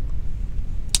look around.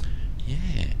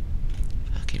 Yeah,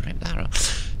 fucking rip that up.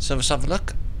 So let's have a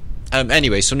look.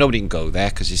 Anyway, so nobody can go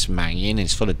there because it's manging and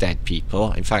it's full of dead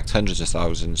people. In fact, hundreds of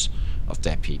thousands of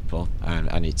dead people,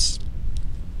 and it's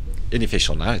an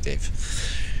official narrative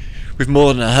with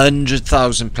more than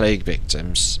 100,000 plague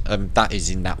victims. That is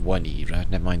in that one era.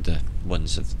 Never mind the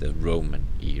ones of the Roman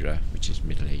era, which is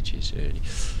Middle Ages, early.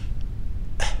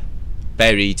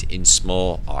 Buried in a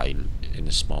small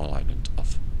island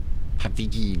of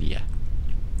Povagilia.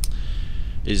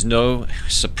 It is no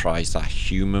surprise that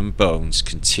human bones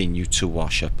continue to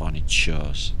wash up on its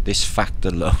shores. This fact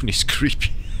alone is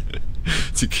creepy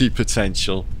to keep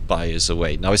potential buyers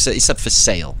away. Now it's up for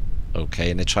sale,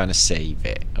 okay, and they're trying to save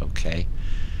it, okay.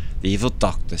 The evil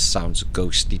doctor sounds a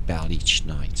ghostly bell each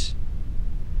night.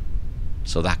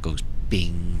 So that goes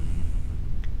bing,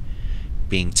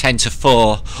 bing, 10 to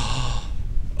 4.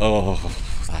 Oh,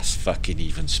 that's fucking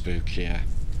even spookier.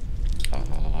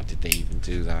 Oh, did they even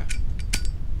do that?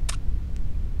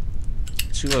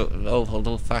 two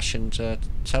old-fashioned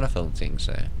telephone things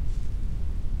there.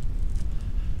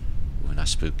 Ooh,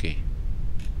 that's spooky.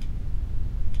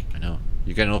 I know.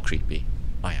 You're getting all creepy.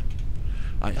 I am.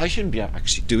 I shouldn't be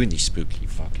actually doing these spooky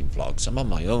fucking vlogs. I'm on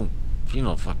my own. You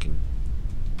know, fucking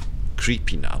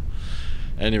creepy now.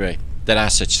 Anyway, there are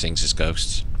such things as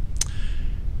ghosts.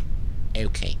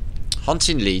 Okay.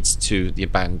 Haunting leads to the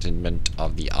abandonment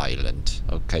of the island.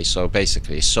 Okay, so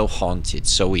basically it's so haunted,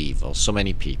 so evil, so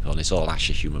many people, and it's all ash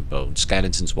of human bones.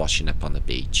 Skeletons washing up on the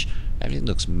beach. Everything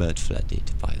looks mud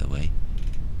flooded, by the way.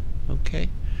 Okay.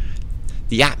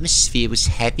 The atmosphere was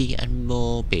heavy and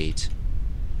morbid.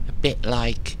 A bit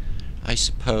like, I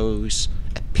suppose,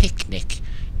 a picnic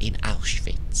in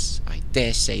Auschwitz. I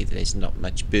dare say that there's not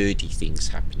much birdie things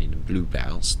happening in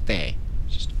bluebells there.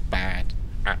 It's just a bad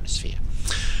atmosphere.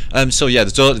 So yeah,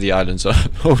 the door to the island,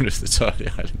 owner of the door to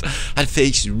the island, had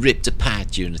faces ripped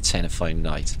apart during a terrifying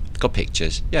night. Got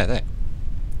pictures. Yeah, there.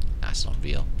 That's not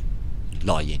real.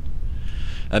 Lying.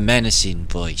 A menacing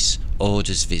voice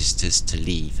orders visitors to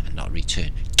leave and not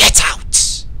return. Get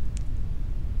out!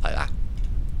 Like that.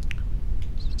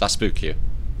 That's spooky.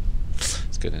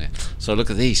 It's good, isn't it? So look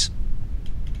at these.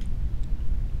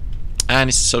 And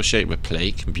it's associated with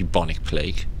plague, and bubonic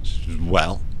plague as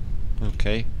well.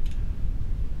 Okay.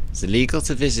 It's illegal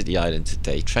to visit the island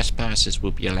today. Trespassers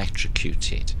will be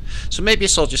electrocuted. So maybe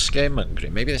it's all just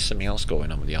scaremongering. Maybe there's something else going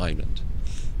on with the island.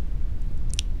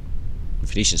 The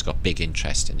Phoenicians got big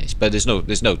interest in this, but there's no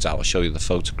doubt. I'll show you the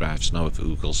photographs now of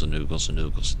oogles and oogles and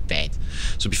oogles dead.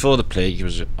 So before the plague, it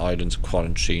was an island to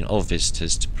quarantine all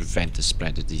visitors to prevent the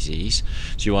spread of disease.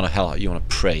 So you want to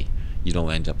pray you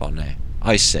don't end up on there.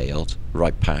 I sailed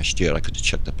right past here. I could have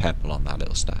chucked a pebble on that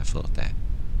little starfort there.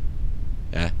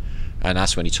 Yeah. And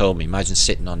that's when he told me, imagine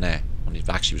sitting on there. And it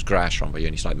actually was grass from here,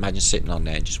 and he's like, imagine sitting on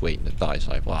there and just waiting to die. It's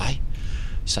like, why?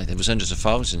 He's like, there was hundreds of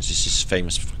thousands. This is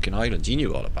famous fucking island. He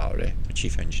knew all about it, the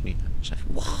chief engineer. It's like,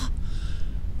 what?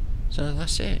 So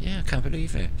that's it. Yeah, I can't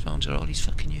believe it. Found it all these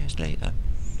fucking years later.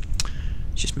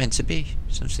 It's just meant to be.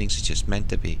 Some things are just meant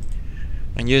to be.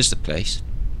 And here's the place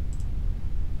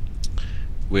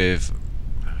with,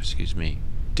 excuse me,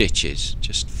 ditches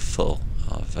just full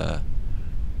of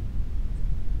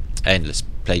endless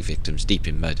plague victims, deep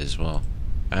in mud as well.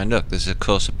 And look, there's a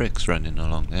course of bricks running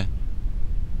along there.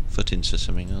 Foot into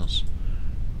something else.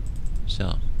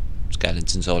 So,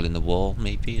 skeletons all in the wall,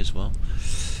 maybe, as well.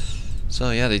 So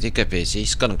yeah, they did get busy.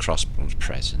 Skull and crossbones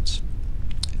present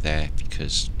there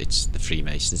because it's the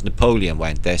Freemasons. Napoleon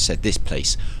went there, said this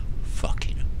place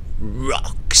fucking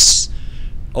rocks.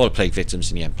 All the plague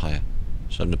victims in the empire.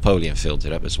 So Napoleon filled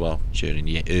it up as well during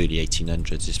the early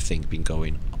 1800s. This thing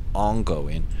been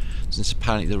ongoing since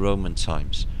apparently the Roman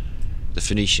times. The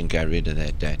Phoenician get rid of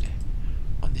their dead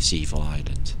on this evil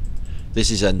island.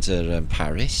 This is under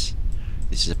Paris.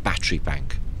 This is a battery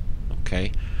bank,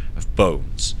 okay, of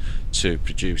bones to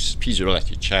produce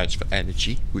piezoelectric charge for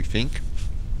energy, we think,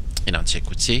 in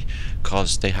antiquity,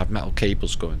 because they have metal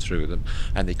cables going through them,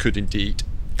 and they could indeed,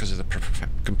 because of the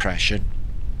compression,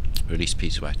 release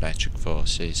piezoelectric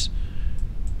forces.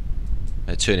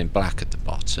 They're turning black at the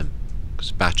bottom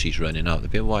because the battery's running out. They're a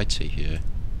bit whitey here,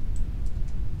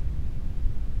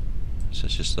 so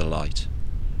it's just the light.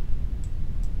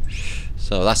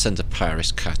 So that's under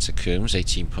Paris catacombs,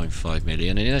 18.5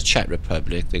 million. And in the Czech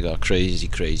Republic, they got a crazy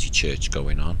church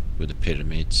going on with the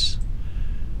pyramids.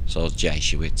 It's all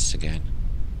Jesuits again.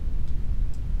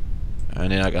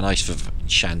 And then like a nice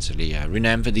chandelier.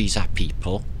 Remember, these are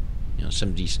people, you know,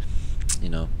 somebody's, you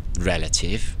know,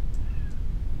 relative,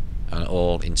 and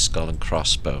all in skull and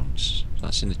crossbones. So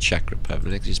that's in the Czech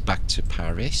Republic. It's back to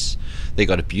Paris. They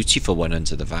got a beautiful one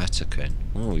under the Vatican.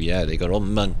 Oh yeah, they got all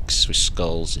monks with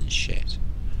skulls and shit.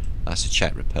 That's the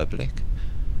Czech Republic.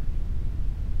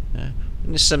 Yeah.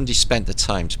 And somebody spent the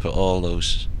time to put all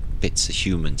those bits of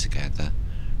human together,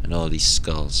 and all these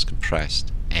skulls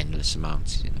compressed, endless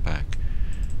amounts in the back.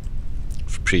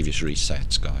 For previous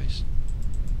resets, guys.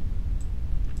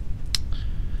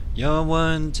 You're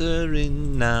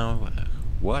wondering now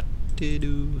what to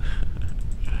do.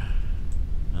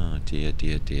 Oh dear,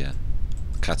 dear, dear.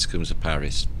 The catacombs of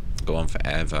Paris go on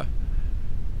forever.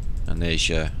 And there's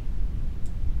your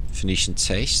Phoenician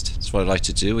taste. That's what I like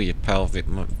to do with your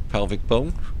pelvic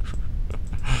bone.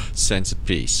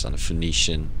 Centerpiece on a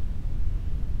Phoenician.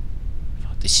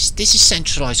 This is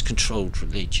centralized, controlled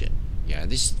religion. Yeah,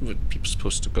 this is what people are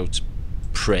supposed to go to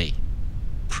pray.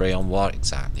 Pray on what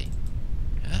exactly?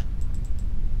 Yeah.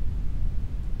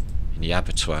 In the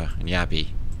abattoir, in the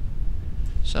abbey.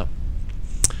 So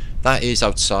that is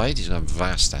outside. It's a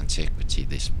vast antiquity,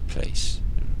 this place.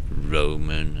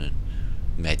 Roman and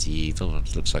medieval.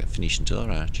 It looks like a Phoenician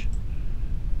door arch.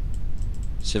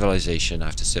 civilization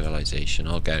after civilization,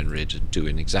 all getting rid and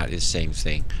doing exactly the same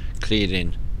thing,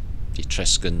 clearing the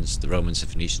Etruscans, the Romans, the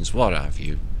Phoenicians, what have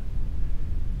you,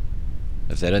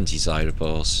 of their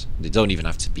undesirables. They don't even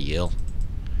have to be ill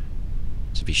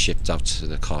to be shipped out to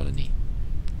the colony.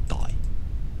 Die.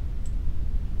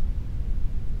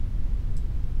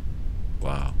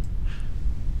 Wow.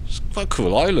 It's quite a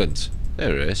cool island.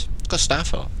 There it is. It's got a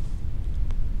starfort.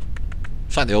 In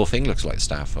fact, the whole thing looks like a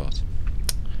starfort.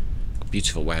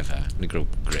 Beautiful weather, and they grow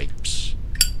grapes.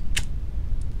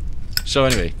 So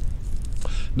anyway,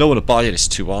 no one will buy it, it's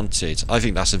too haunted. I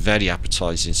think that's a very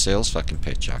appetising sales fucking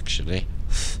pitch, actually.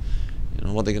 You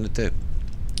know what they're gonna do?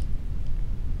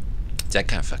 That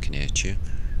can't fucking hurt you.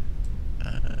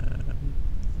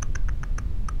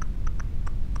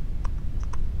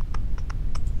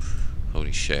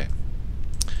 Holy shit.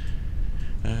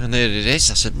 And there it is.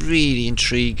 That's a really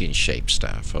intriguing shape,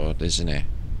 starfort, isn't it?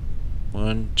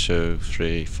 1, 2,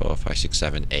 3, 4, 5, 6,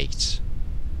 7, 8.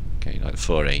 Okay, like the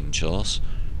 4 angels.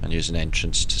 And here's an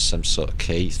entrance to some sort of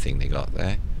cave thing they got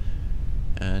there.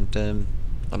 And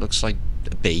that looks like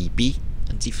a baby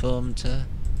and deformed.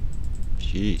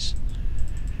 Jeez.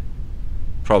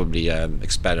 Probably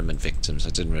experiment victims.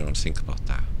 I didn't really want to think about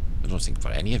that. I don't think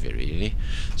about any of it really.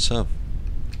 So,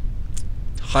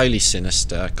 highly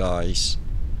sinister, guys.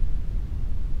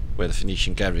 Where the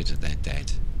Phoenician get rid of their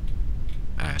dead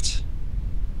at,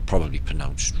 probably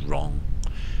pronounced wrong,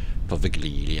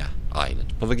 Povagilia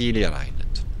Island. Povagilia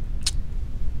Island.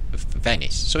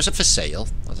 Venice. So it's up for sale,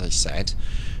 as I said.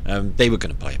 They were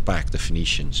going to buy it back, the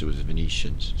Phoenicians. It was the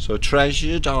Venetians. So a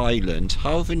treasured island.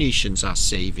 How Venetians are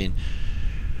saving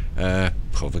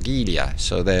Povagilia.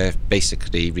 So they're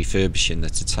basically refurbishing the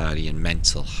Tatarian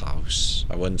mental house.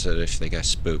 I wonder if they get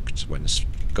spooked when the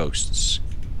ghosts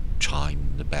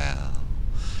chime the bell.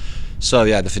 So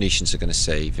yeah, the Phoenicians are going to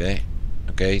save it.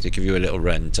 Okay, they give you a little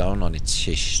rundown on its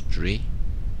history.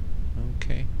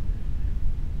 Okay.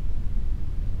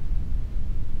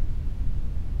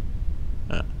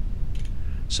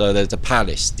 So there's the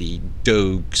palace, the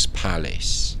Doge's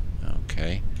Palace.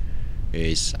 Okay.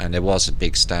 And there was a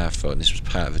big starfort, and this was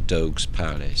part of a Doge's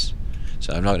Palace.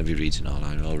 So I'm not going to be reading all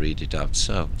that, I'll read it out.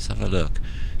 So let's have a look.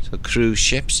 So cruise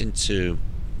ships into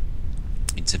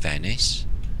Venice.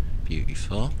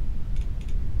 Beautiful.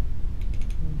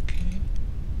 Okay.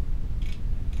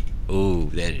 Oh,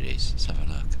 there it is. Let's have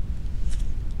a look.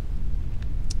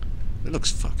 It looks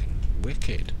fucking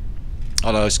wicked.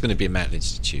 Although it's going to be a mental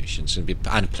institution, it's going to be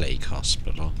and a plague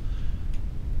hospital.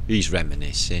 He's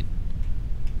reminiscing.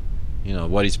 You know,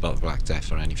 worries about Black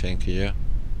Death or anything, are you?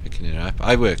 Picking it up.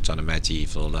 I worked on a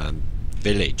medieval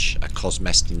village at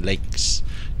Cosmeston Lakes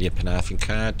near Penarth in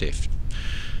Cardiff.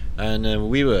 And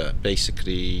we were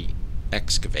basically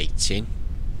excavating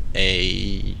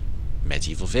a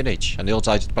medieval village, and they all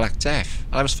died of the Black Death.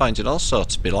 And I was finding all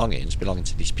sorts of belonging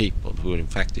to these people who were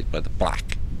infected by the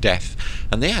Black Death,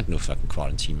 and they had no fucking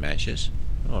quarantine measures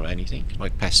or anything.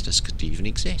 Like pestis could even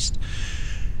exist.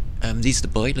 These are the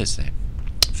boilers then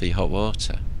for your hot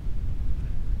water.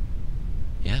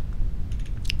 Yeah.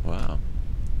 Wow.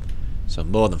 So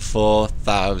more than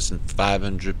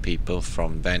 4,500 people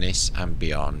from Venice and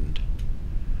beyond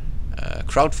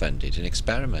crowdfunded an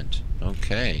experiment.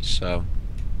 Okay, so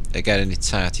they're getting it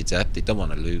started up. They don't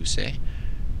want to lose it.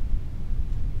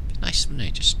 Nice, wouldn't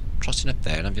it? Just trotting up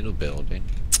there and having a building.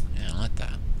 Yeah, I like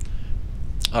that.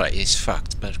 Alright, it's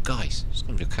fucked, but guys, it's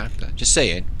got a real character. Just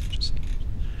saying.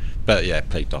 But yeah,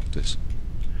 play doctors.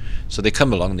 So they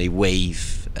come along and they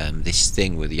wave this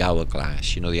thing with the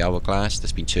hourglass. You know, the hourglass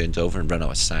that's been turned over and run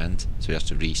out of sand, so you have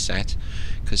to reset.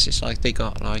 Because it's like they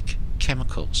got like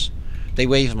chemicals. They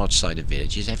wave them outside of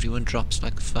villages, everyone drops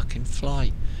like a fucking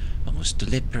fly. Almost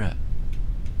deliberate.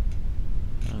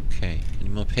 Okay, any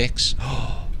more pics?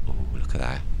 Oh, look at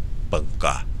that.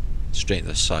 Bunker. Straight to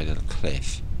the side of the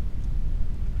cliff.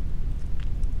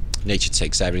 Nature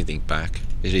takes everything back.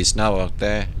 It is now out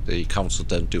there. The council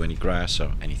don't do any grass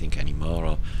or anything anymore,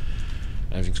 or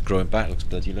everything's growing back. Looks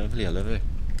bloody lovely. I love it.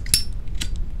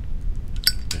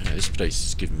 Yeah, this place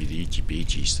is giving me the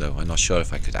EGBGs though. I'm not sure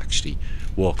if I could actually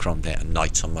walk around there at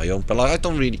night on my own, but like, I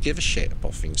don't really give a shit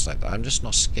about things like that. I'm just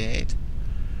not scared.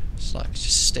 It's like, it's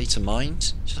just a state of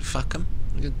mind. Just like, fuck them.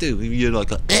 What are you gonna do? You're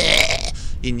like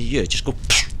in the ear, just go.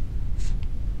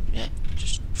 Yeah,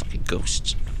 just fucking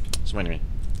ghosts. So anyway,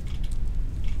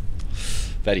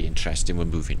 very interesting. We're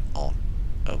moving on.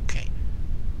 Okay,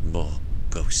 more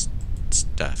ghost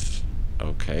stuff.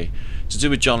 Okay, to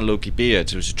do with John Logie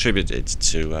Beard, it was attributed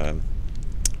to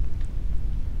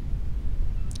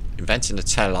inventing the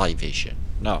television.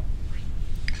 Now,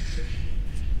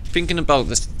 thinking about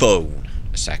this phone,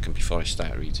 a second before I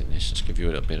start reading this, just give you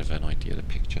a little bit of an idea of the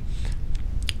picture.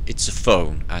 It's a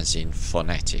phone, as in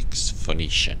phonetics,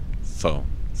 Phoenician, phone,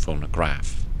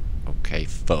 phonograph, okay,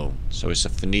 phone. So it's a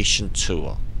Phoenician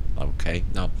tool, okay.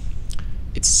 Now,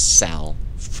 it's cell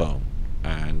phone,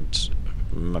 and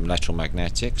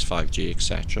electromagnetics, 5G,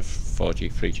 etc.,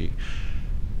 4G, 3G,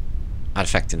 are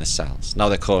affecting the cells. Now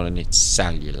they're calling it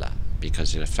cellular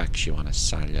because it affects you on a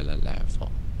cellular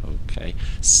level, okay.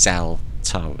 Cell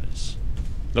towers.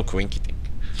 Look, winky thing.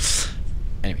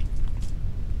 Anyway,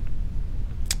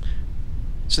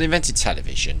 so they invented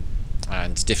television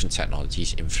and different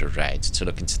technologies, infrared, to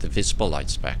look into the visible light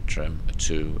spectrum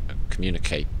to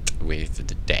communicate with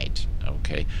the dead,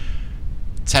 okay.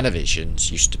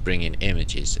 Televisions used to bring in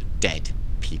images of dead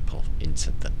people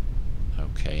into them,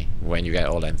 okay. When you get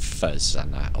all them fuzz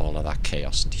and that, all of that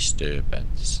chaos and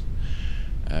disturbance,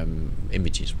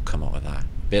 images will come out of that.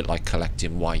 A bit like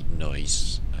collecting white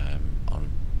noise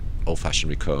on old-fashioned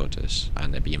recorders,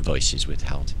 and there being voices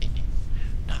withheld in it.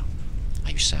 Now,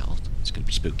 are you settled? It's going to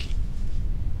be spooky.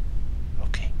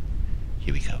 Okay,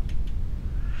 here we go.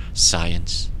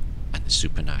 Science and the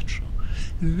supernatural.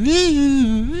 No,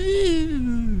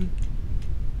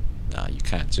 you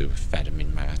can't do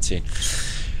Fetterman Martin.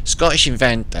 Scottish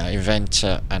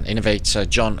inventor and innovator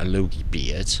John Logie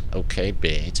Beard, okay,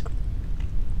 Beard,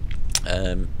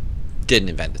 didn't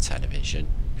invent the television.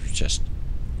 He was just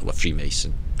a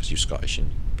Freemason, because he was Scottish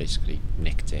and basically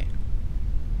nicked it.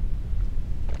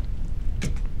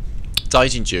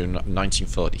 Died in June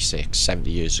 1946,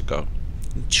 70 years ago.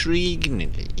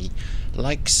 Intriguingly,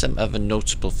 like some other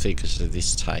notable figures of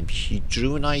this time, he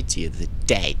drew an idea that the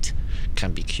dead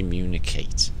can be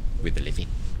communicate with the living.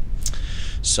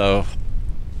 So,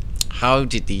 how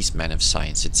did these men of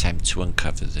science attempt to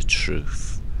uncover the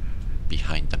truth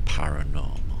behind the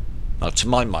paranormal? Now, to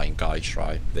my mind, guys,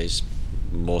 right, there's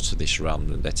more to this realm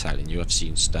than they're telling you. I've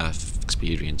seen stuff,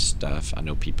 experienced stuff. I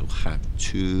know people have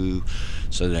too,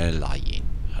 so they're lying,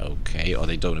 okay, or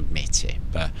they don't admit it.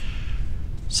 But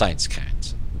science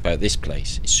can't. But this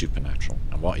place is supernatural,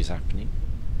 and what is happening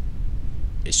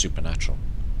is supernatural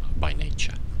by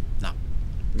nature. Now,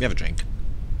 we have a drink.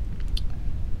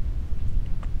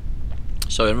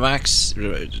 So it marks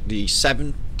the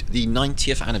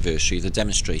 90th anniversary of the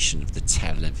demonstration of the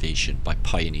television by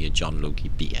pioneer John Logie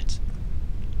Beard.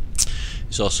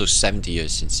 It's also 70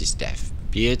 years since his death.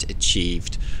 Beard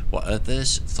achieved what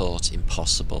others thought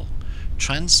impossible,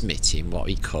 transmitting what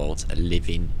he called a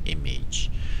living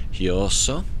image. He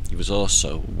was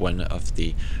also one of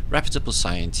the reputable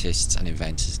scientists and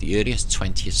inventors of the earliest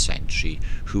 20th century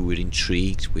who were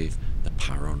intrigued with the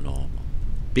paranormal.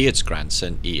 Beard's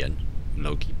grandson, Ian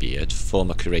Logie Beard,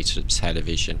 former curator of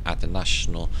television at the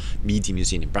National Media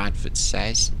Museum in Bradford,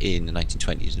 says in the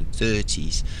 1920s and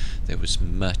 30s there was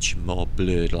much more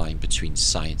blurred line between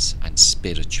science and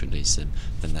spiritualism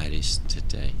than there is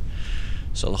today.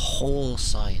 So the whole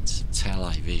science of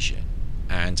television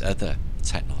and other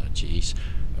technologies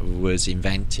was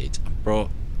invented and brought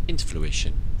into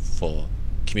fruition for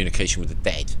communication with the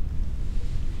dead.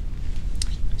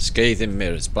 Scathing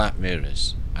mirrors, black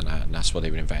mirrors, and that's what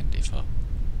they were invented for.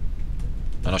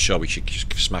 I'm not sure we should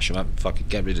just smash them up and fucking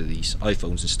get rid of these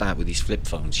iPhones and start with these flip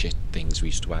phone shit things we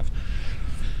used to have.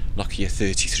 Nokia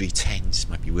 3310s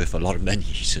might be worth a lot of money.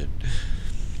 So,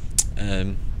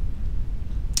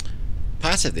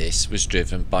 part of this was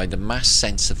driven by the mass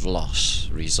sense of loss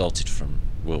resulted from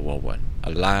World War I.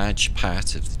 A large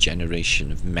part of the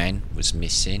generation of men was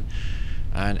missing,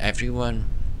 and everyone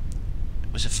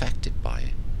was affected by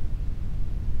it.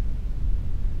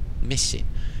 Missing.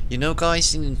 You know,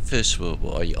 guys, in the First World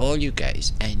War, all you get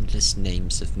is endless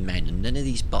names of men, and none of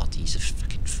these bodies are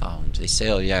fucking found. They say,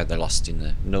 oh yeah, they're lost in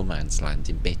the no man's land,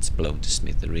 in bits, blown to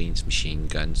smithereens, machine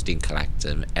guns, didn't collect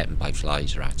them, eaten by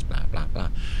flies, rats, blah, blah, blah.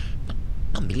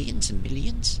 Not millions and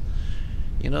millions.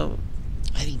 You know,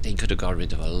 I think they could have got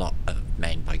rid of a lot of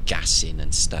men by gassing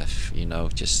and stuff, you know,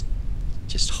 just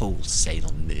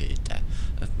wholesale murder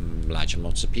of large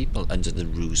amounts of people under the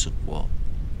ruse of war.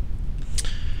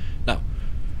 Now,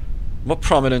 more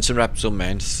prominent and reputable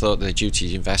men thought their duty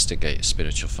to investigate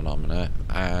spiritual phenomena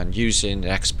and, using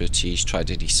their expertise, try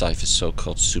to decipher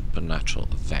so-called supernatural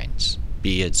events.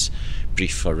 Beard's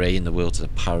brief foray in the world of the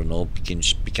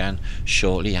paranormal began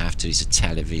shortly after his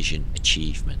television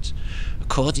achievement.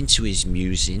 According to his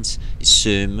musings, his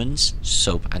sermons,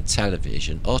 soap and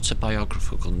television,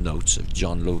 autobiographical notes of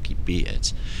John Logie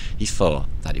Beard, he thought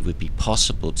that it would be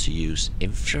possible to use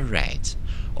infrared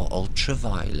or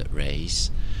ultraviolet rays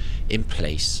in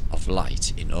place of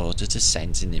light in order to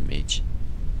send an image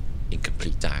in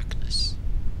complete darkness.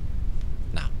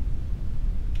 Now,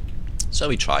 so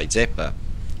he tried it, but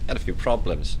Had a few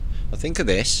problems. I think of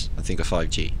this, I think of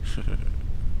 5G.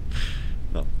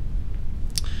 No.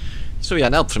 So we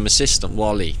had help from assistant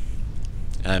Wally.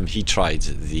 He tried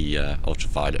the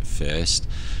ultraviolet first,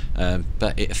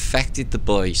 but it affected the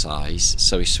boy's eyes,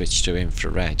 so he switched to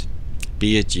infrared.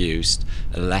 Beard used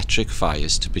electric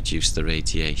fires to produce the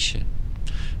radiation.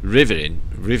 Riven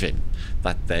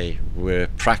that they were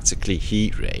practically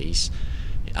heat rays,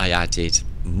 I added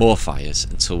more fires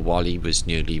until Wally was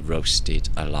nearly roasted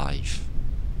alive.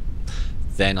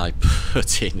 Then I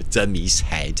put in a dummy's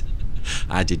head,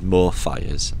 added more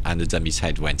fires, and the dummy's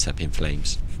head went up in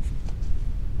flames.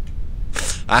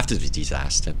 After the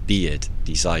disaster, Beard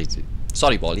decided,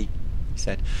 sorry Wally, he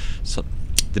said, so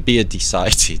the Beard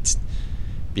decided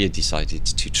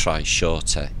to try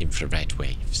shorter infrared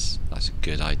waves. That's a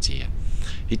good idea.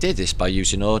 He did this by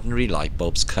using ordinary light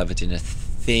bulbs covered in a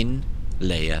thin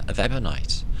layer of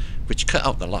ebonite, which cut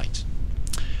out the light,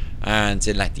 and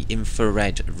it let the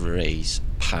infrared rays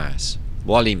pass.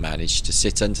 Wally managed to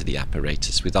sit under the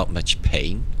apparatus without much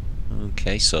pain.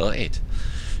 Okay, sorted.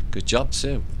 Good job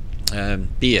too.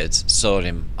 Beard saw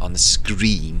him on the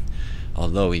screen,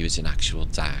 although he was in actual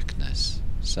darkness.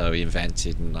 So he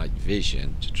invented night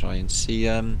vision to try and see.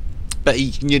 But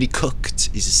he nearly cooked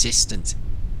his assistant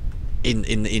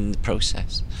in the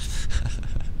process.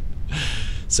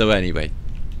 So anyway,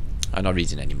 I'm not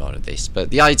reading any more of this, but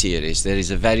the idea is there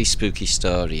is a very spooky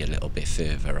story a little bit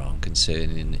further on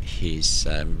concerning his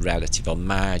relative, or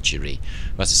Marjorie,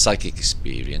 who has a psychic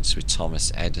experience with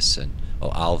Thomas Edison,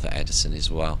 or Alva Edison as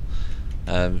well.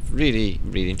 Really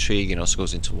intriguing. Also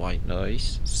goes into white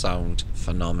noise, sound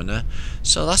phenomena.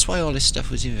 So that's why all this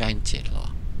stuff was invented.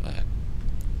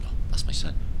 That's my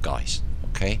son, guys.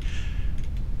 Okay,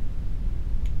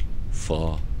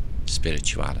 for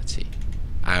spirituality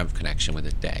and connection with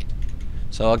the dead.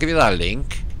 So I'll give you that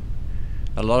link.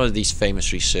 A lot of these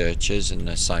famous researchers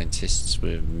and scientists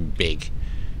were big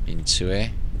into it,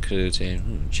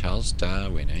 including Charles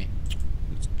Darwin, He's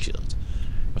killed.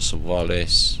 Russell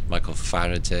Wallace, Michael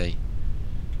Faraday.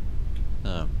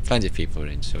 Plenty of people are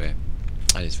into it,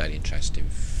 and it's a very interesting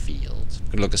field. We're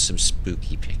going to look at some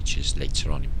spooky pictures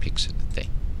later on in Pics of the Day.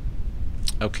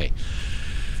 Okay,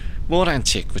 more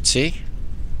antiquity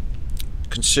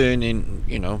concerning,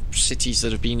 cities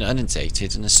that have been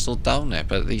inundated and are still down there,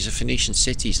 but these are Phoenician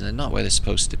cities and they're not where they're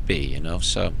supposed to be,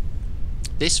 so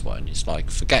this one is like,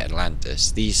 forget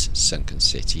Atlantis, these sunken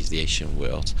cities, the ancient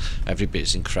world, every bit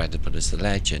as incredible as the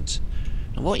legend.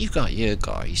 And what you've got here,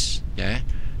 guys,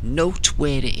 note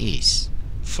where it is.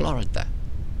 Florida,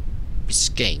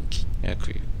 Biscayne,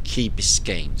 Key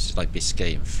Biscayne, it's like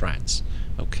Biscay in France,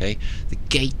 okay? The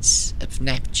gates of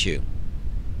Neptune.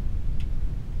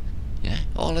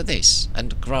 All of this,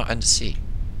 and the sea.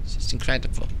 It's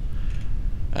incredible.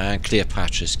 And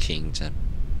Cleopatra's kingdom.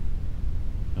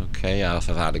 Okay,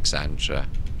 Alpha of Alexandria,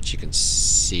 which you can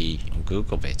see on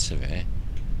Google bits of it.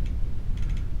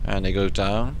 And they go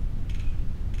down,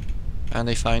 and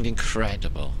they find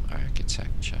incredible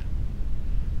architecture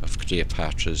of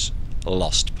Cleopatra's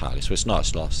lost palace. Well, it's not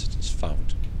as lost, it's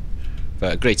found.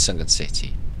 But a great sunken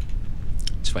city.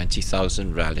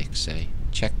 20,000 relics,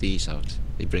 Check these out.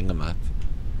 They bring them up.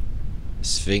 The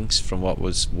Sphinx from what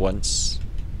was once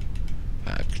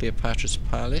Cleopatra's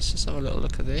palace. Let's have a little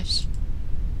look at this.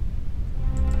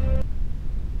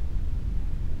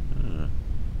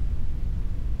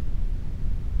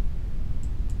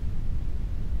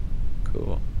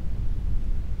 Cool.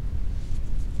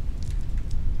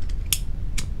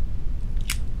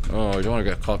 Oh, I don't want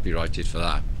to get copyrighted for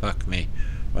that. Fuck me.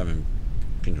 I haven't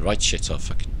been right shit off.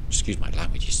 Fucking, excuse my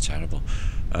language, it's terrible.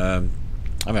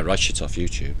 I might write shit off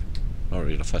YouTube. Not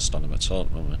really fussed on them at all at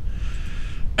the moment.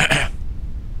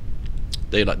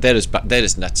 they're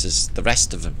as nuts as the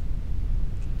rest of them.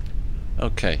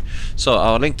 Okay, so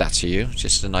I'll link that to you.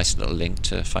 Just a nice little link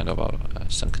to find out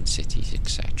about sunken cities,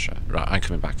 etc. Right, I'm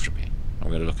coming back from here. I'm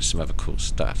going to look at some other cool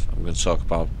stuff. I'm going to talk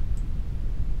about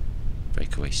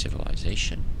breakaway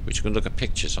civilization, which we're going to look at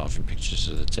pictures of, and pictures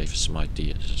of the day for some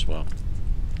ideas as well.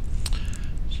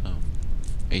 So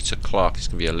 8 o'clock is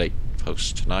going to be a late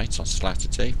post tonight on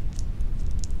Flatterday.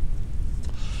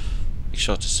 Make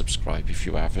sure to subscribe if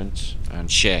you haven't,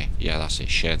 and share. Yeah, that's it.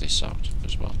 Share this out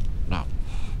as well. Now,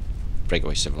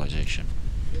 breakaway civilization.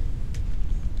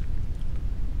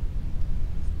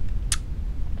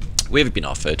 We've been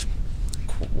offered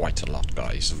quite a lot,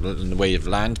 guys, in the way of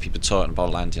land. People talking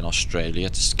about land in Australia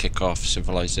to kick off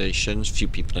civilizations. Few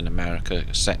people in America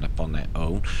are setting up on their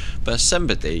own, but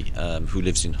somebody who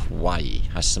lives in Hawaii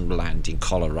has some land in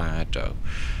Colorado,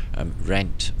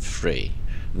 rent free,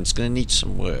 and it's going to need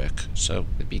some work. So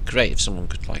it'd be great if someone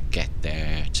could like get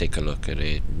there, take a look at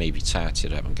it, maybe tart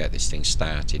it up and get this thing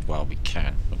started while we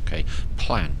can. Okay,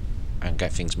 plan and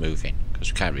get things moving,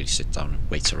 because we can't really sit down and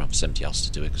wait around for somebody else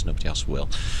to do it, because nobody else will.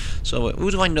 So who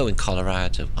do I know in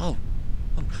Colorado? Oh,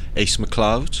 Ace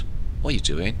McLeod, what are you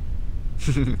doing?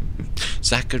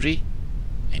 Zachary,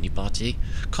 anybody?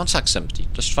 Contact somebody,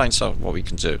 just find out what we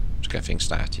can do to get things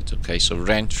started. Okay, so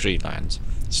rent free land,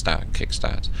 start and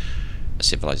kickstart a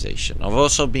civilization. I've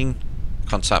also been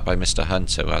contacted by Mr.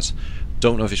 Hunter, who has,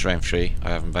 don't know if it's rent free, I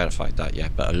haven't verified that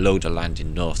yet, but a load of land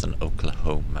in northern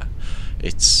Oklahoma.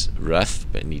 It's rough,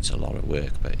 but it needs a lot of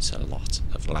work, but it's a lot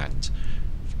of land.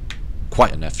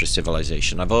 Quite enough for a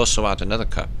civilization. I've also had another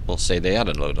couple say they had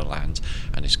a load of land,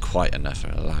 and it's quite enough for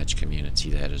a large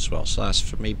community there as well. So that's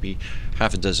for maybe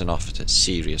half a dozen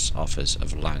serious offers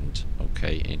of land,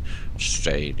 okay, in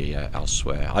Australia,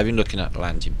 elsewhere. I've been looking at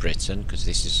land in Britain, because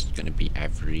this is going to be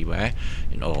everywhere,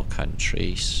 in all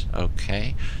countries,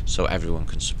 okay, so everyone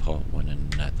can support one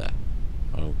another,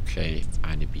 okay,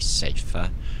 and it'd be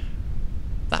safer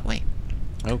that way.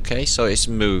 Okay, so it's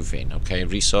moving. Okay,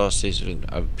 resources,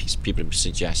 people are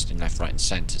suggesting left, right and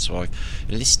centre, so I've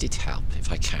enlisted help if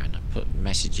I can. I put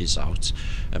messages out,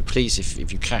 and please,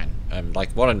 if you can,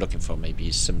 like what I'm looking for maybe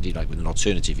is somebody like with an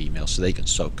alternative email so they can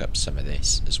soak up some of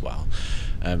this as well,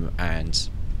 and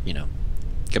you know,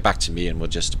 get back to me and we'll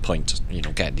just appoint, you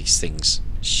know, get these things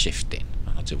shifting,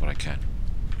 and I'll do what I can.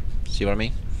 See what I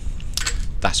mean?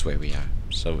 That's where we are.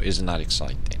 So isn't that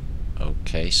exciting?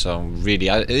 Okay, so really,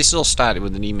 this all started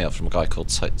with an email from a guy called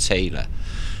Tyler,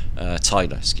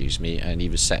 excuse me, and he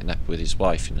was setting up with his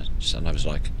wife, and I was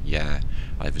like, yeah,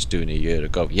 I was doing it a year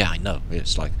ago. Yeah, I know.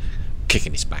 It's like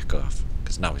kicking his back off,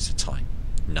 because now is the time.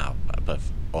 Now, above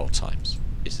all times,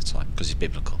 is the time, because it's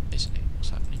biblical, isn't it?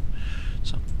 What's happening?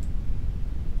 So,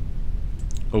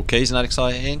 okay, isn't that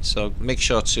exciting? So make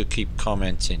sure to keep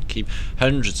commenting. Keep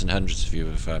hundreds and hundreds of you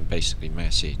have basically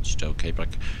messaged. Okay, but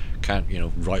I can't, you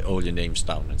know, write all your names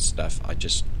down and stuff.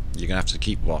 You're gonna have to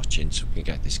keep watching so we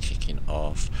can get this kicking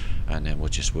off, and then we'll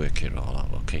just work it all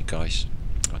out. Okay, guys,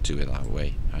 I'll do it that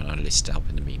way, and I'll list help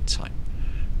in the meantime.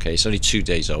 Okay, it's only 2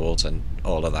 days old, and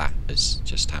all of that has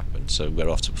just happened, so we're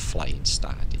off to a flying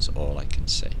start. Is all I can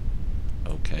say.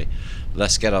 Okay,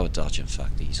 let's get our dodge and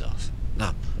fuck these off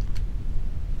now.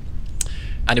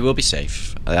 And it will be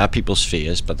safe. There are people's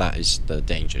fears, but that is the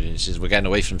danger. We're getting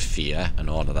away from fear and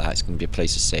all of that. It's going to be a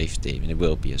place of safety, and it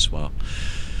will be as well.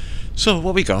 So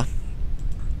what we got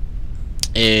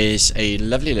is a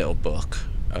lovely little book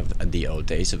of the old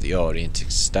days of the Orient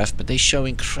stuff, but they show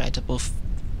incredible,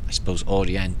 I suppose,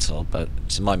 Oriental, but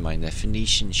to my mind they're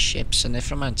Phoenician ships, and they're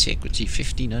from antiquity,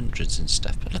 1500s and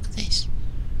stuff. But look at this.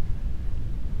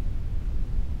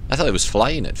 I thought it was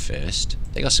flying at first.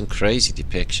 They got some crazy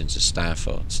depictions of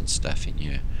starforts and stuff in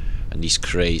here, and these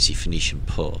crazy Phoenician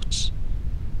ports.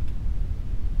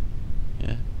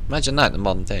 Yeah, imagine that in the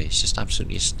modern day. It's just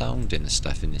absolutely astounding, the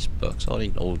stuff in this book. It's all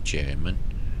in old German,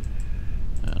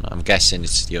 and I'm guessing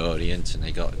it's the Orient, and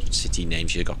they got city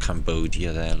names here. Got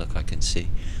Cambodia there, look, I can see,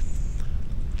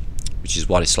 which is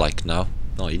what it's like now.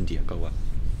 Not India, go up.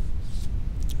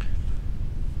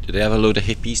 Did they have a load of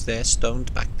hippies there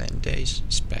stoned back then days?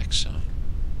 Expect so.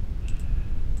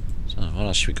 So what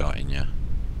else we got in here?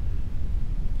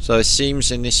 So it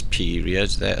seems in this period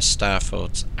there are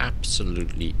starforts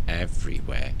absolutely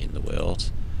everywhere in the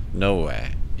world.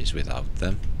 Nowhere is without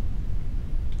them.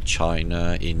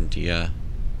 China, India,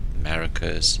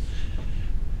 Americas.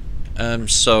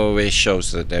 So it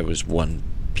shows that there was one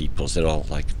peoples. They're all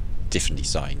like different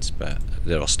designs, but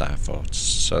they're all starforts.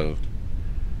 So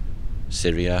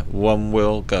Syria, one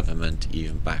world government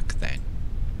even back then.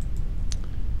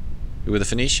 Who were the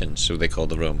Phoenicians? Who they called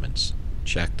the Romans?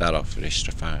 Check that out for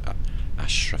Astraman.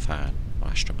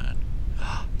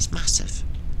 It's massive.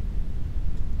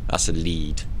 That's a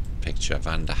lead picture,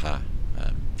 Van der Haar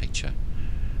picture.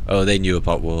 Oh, they knew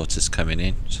about waters coming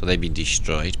in, so they've been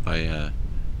destroyed by,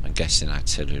 I'm guessing,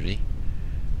 artillery.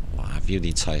 What have you, the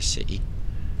entire city.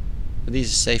 But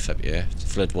these are safe up here. The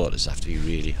flood waters have to be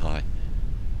really high.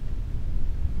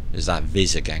 There's that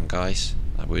viz again, guys.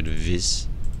 That word viz.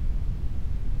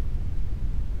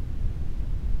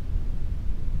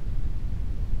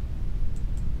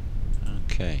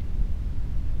 Okay.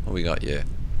 What we got here?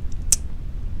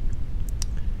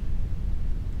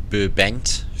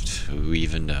 Burbent. Who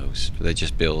even knows? But they're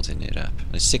just building it up.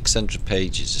 There's 600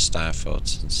 pages of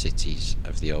starforts and cities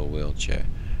of the old world here.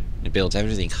 They build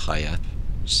everything high up.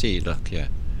 See, look here.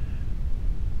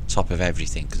 Top of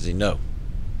everything, because they know.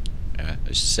 Yeah,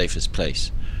 it's the safest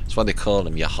place. That's why they call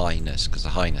them Your Highness, because the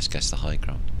Highness gets the high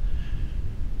ground.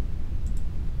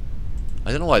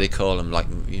 I don't know why they call them, like,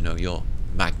 you know, you're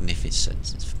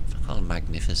magnificent. It's fucking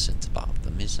magnificent about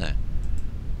them, is there?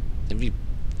 They'd be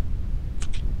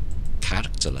fucking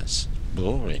characterless,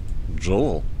 boring,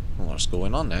 droll. What's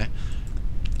going on there?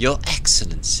 Your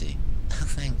Excellency.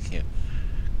 Thank you.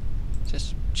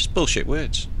 Just bullshit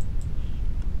words.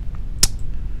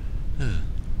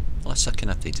 What sucking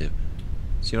up they do.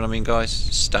 See what I mean, guys?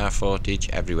 Starfortage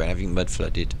everywhere, everything mud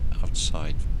flooded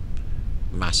outside.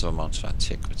 Massive amounts of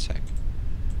antiquity.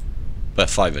 But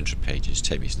 500 pages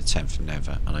take me to the 10th of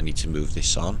Never, and I need to move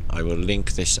this on. I will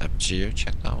link this up to you.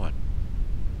 Check that one.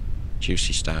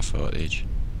 Juicy starfortage.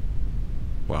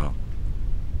 Wow.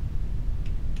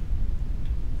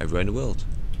 Everywhere in the world.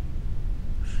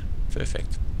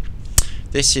 Perfect.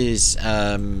 This is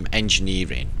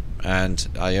engineering. And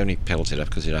I only built it up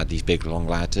because it had these big long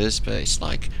ladders, but it's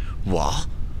like, what?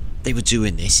 They were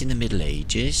doing this in the Middle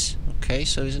Ages? Okay,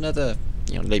 so there's another,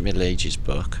 you know, late Middle Ages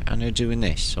book, and they're doing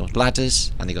this. So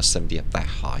ladders, and they got somebody up that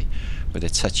high, where they're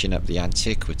touching up the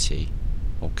antiquity,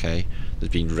 okay,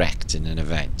 that's been wrecked in an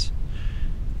event.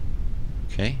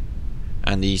 Okay?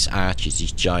 And these arches,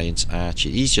 these giant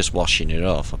arches, he's just washing it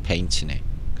off or painting it,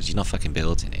 because he's not fucking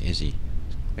building it, is he?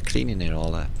 They're cleaning it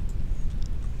all up.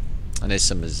 And there's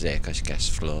some mosaic, I guess,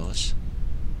 floors.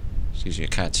 Excuse me, I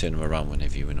can't turn them around when they're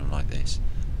viewing them like this.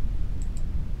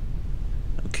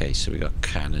 Okay, so we got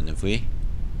cannon, have we?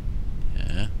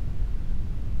 Yeah.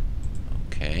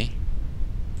 Okay.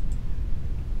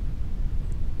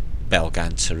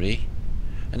 Belgantery.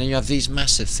 And then you have these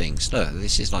massive things. Look,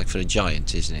 this is like for a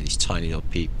giant, isn't it? These tiny little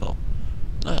people.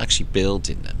 Not actually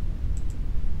building them.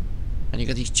 And you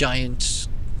got these giant,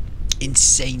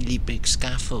 insanely big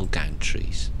scaffold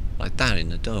gantries. Like that in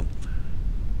the dome.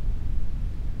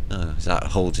 Oh, is that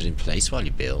hold it in place while you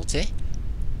build it?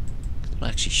 Doesn't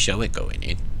actually show it going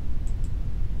in.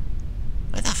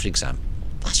 Like that, for example.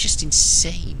 That's just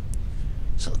insane.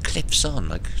 Sort of clips on.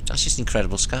 Like, that's just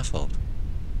incredible scaffold.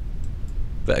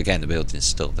 But again, the building's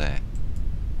still there.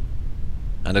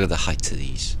 And look at the height of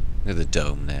these. Look at the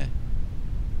dome there.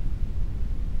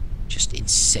 Just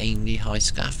insanely high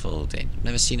scaffolding. I've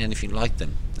never seen anything like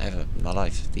them ever in my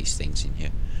life. These things in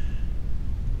here.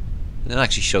 They don't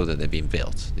actually show that they're being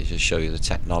built. They just show you the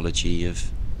technology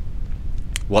of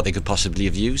what they could possibly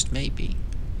have used, maybe.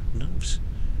 Who knows?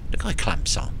 Look how it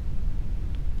clamps on.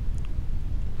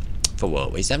 For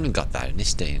waterways, they haven't got that in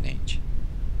this day and age.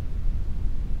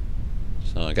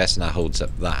 So I guess that holds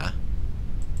up that.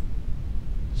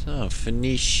 So,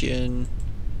 Phoenician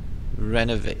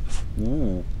renovate.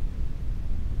 Ooh.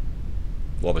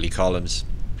 Wobbly columns.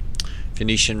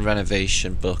 Phoenician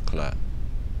renovation booklet.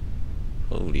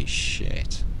 Holy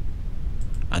shit.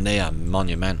 And they are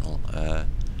monumental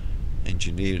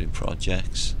engineering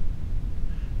projects.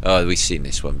 Oh, we've seen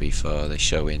this one before. They're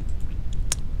showing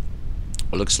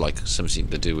what looks like something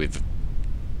to do with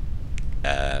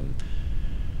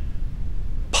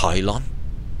pylon.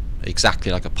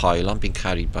 Exactly like a pylon being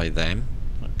carried by them.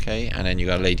 Okay, and then you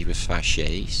got a lady with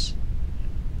fasces.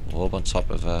 All on top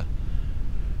of a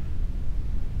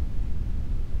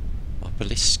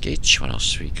obelisk. What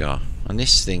else we got? And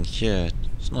this thing here,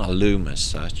 it's not a loom as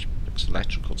such, it looks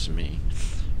electrical to me.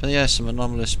 But yeah, some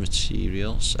anomalous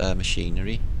materials,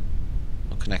 machinery,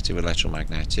 all connected with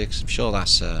electromagnetics. I'm sure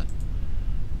that's a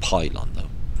pylon though.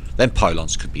 Then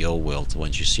pylons could be old world, the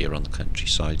ones you see around the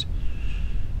countryside.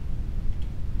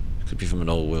 It could be from an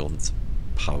old world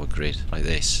power grid, like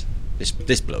this.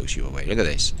 This blows you away, look at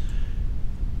this.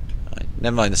 Right,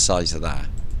 never mind the size of that.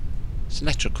 It's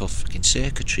electrical fucking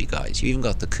circuitry, guys. You even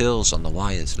got the curls on the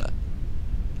wires, look.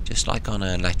 Just like on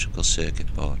an electrical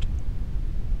circuit board.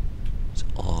 It's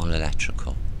all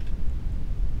electrical.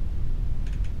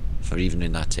 For even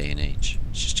in that day and age.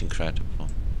 It's just incredible.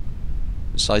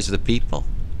 The size of the people.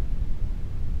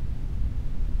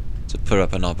 To put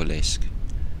up an obelisk.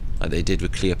 Like they did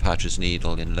with Cleopatra's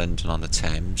Needle in London on the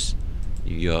Thames.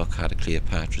 New York had a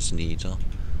Cleopatra's Needle.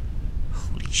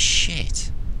 Holy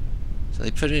shit. So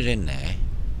they put it in there.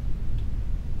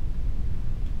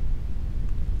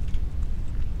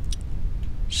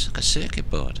 It's like a circuit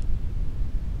board.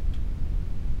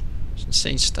 It's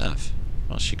insane stuff.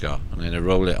 What else you got? I'm going to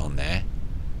roll it on there.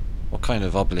 What kind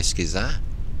of obelisk is that?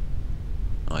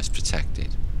 Oh, it's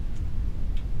protected.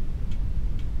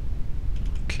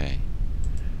 Okay.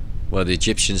 Well, the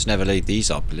Egyptians never laid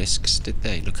these obelisks, did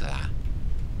they? Look at that.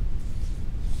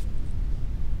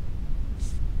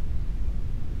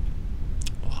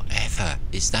 Whatever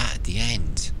is that at the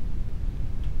end?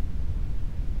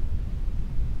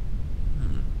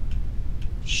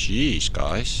 Jeez,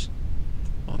 guys.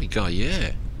 What we got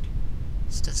here?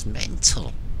 It's just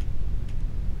mental.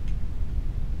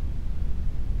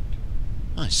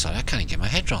 Oh, sorry, I can't even get my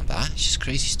head around that. It's just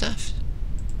crazy stuff.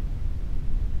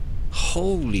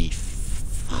 Holy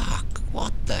fuck,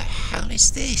 what the hell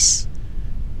is this?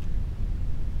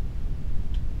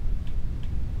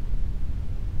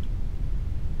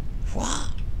 What?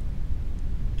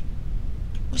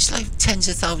 It's like tens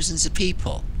of thousands of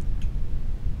people.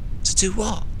 To do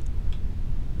what?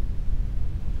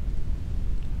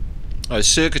 Oh, there's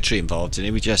circuitry involved in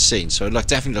it, we just seen, so it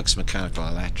definitely looks mechanical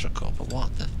and electrical, but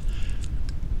what the...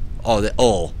 Oh,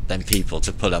 all them people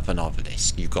to put up an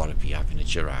obelisk, you've got to be having a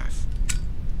giraffe.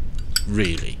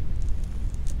 Really?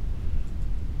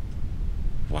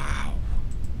 Wow.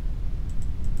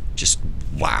 Just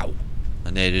wow.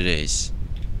 And there it is.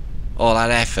 All that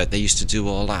effort, they used to do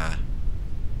all that.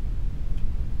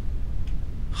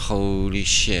 Holy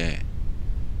shit.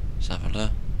 Let's have a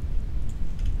look.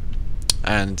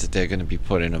 And they're going to be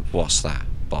putting up, what's that?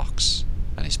 Box.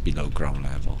 And it's below ground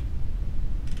level.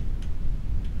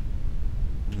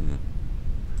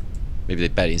 Maybe they're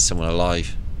burying someone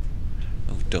alive.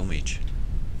 Oh, damage.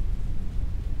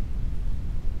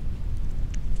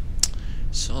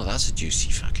 So that's a juicy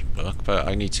fucking book, but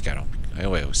I need to get on. I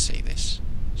always say this.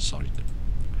 Sorry to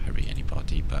hurry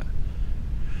anybody, but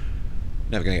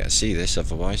never going to get to see this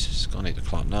otherwise. It's gone 8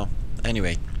 o'clock now.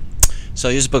 Anyway, so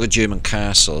here's a book of German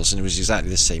castles, and it was exactly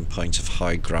the same point of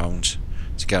high ground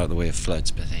to get out of the way of floods,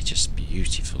 but they're just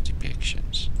beautiful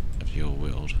depictions of your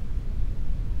world,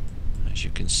 as you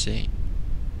can see.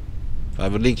 But I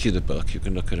will link you the book, you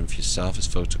can look at them for yourself. There's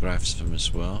photographs of them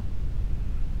as well.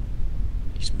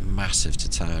 These massive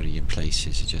Tatari in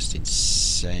places are just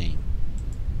insane.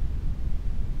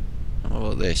 And what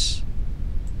about this?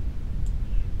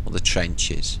 All the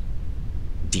trenches.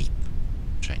 Deep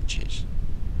trenches.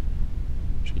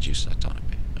 Let's reduce that down a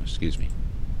bit. Oh, excuse me.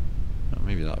 Oh,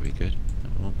 maybe that'll be good.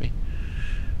 No, it won't be.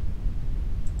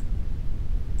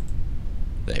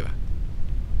 There you are.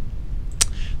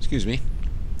 Excuse me.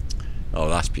 Oh,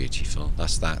 that's beautiful.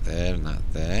 That's that there and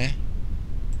that there.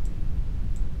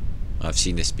 I've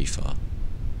seen this before.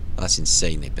 That's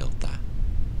insane they built that.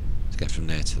 To get from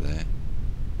there to there.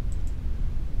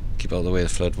 Keep all the way the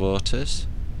floodwaters.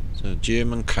 So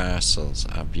German castles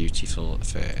are beautiful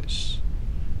affairs.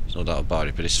 There's no doubt about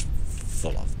it, but it's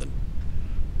full of them.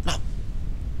 Now,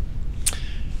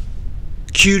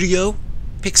 curio,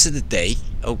 pics of the day.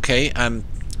 Okay,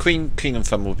 Queen and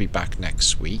Fun will be back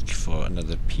next week for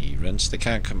another appearance. They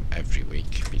can't come every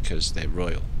week because they're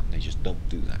royal and they just don't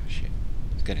do that shit.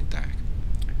 It's getting dark.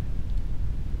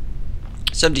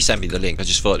 Somebody sent me the link. I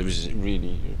just thought it was a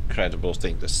really incredible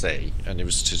thing to say, and it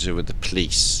was to do with the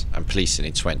police and policing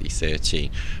in 2013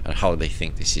 and how they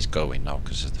think this is going now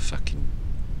because of the fucking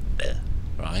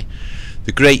right.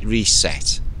 The Great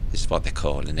Reset is what they're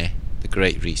calling it. The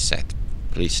Great Reset.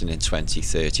 Policing in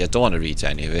 2030. I don't want to read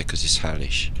any of it because it's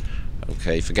hellish.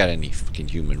 Okay, forget any fucking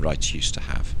human rights you used to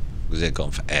have because they're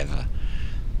gone forever.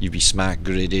 You'd be smart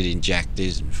gridded,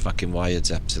 injected and fucking wired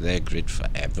up to their grid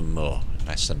forevermore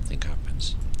unless something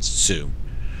happens soon.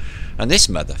 And this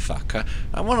motherfucker,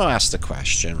 I want to ask the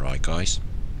question, right guys,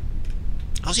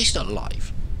 how's he still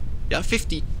alive? Yeah, I'm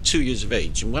 52 years of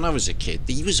age, and when I was a kid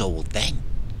he was old then.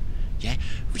 Yeah,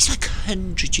 he's like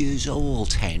 100 years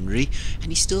old, Henry,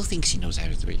 and he still thinks he knows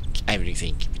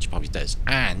everything, which he probably does,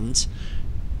 and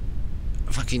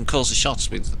fucking calls the shots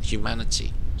with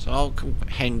humanity. So how come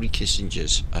Henry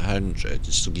Kissinger's 100 and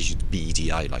still gives you the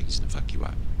beady eye like he's gonna fuck you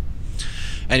up?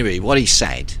 Anyway, what he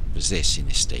said was this in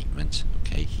his statement.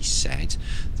 Okay, he said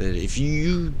that if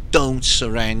you don't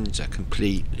surrender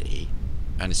completely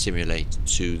and assimilate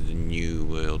to the New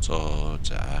World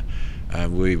Order,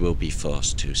 we will be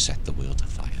forced to set the world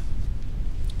afire.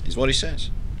 Is what he says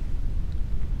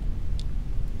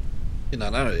in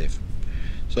that narrative.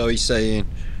 So he's saying,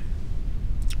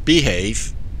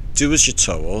 behave, do as you're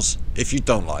told. If you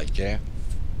don't like it,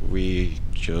 we'll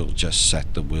just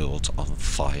set the world on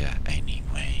fire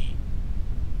anyway.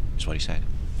 Is what he said.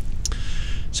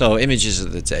 So images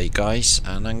of the day, guys,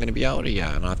 and I'm going to be out of here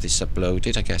and I'll have this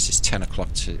uploaded. I guess it's 10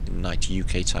 o'clock tonight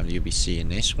UK time that you'll be seeing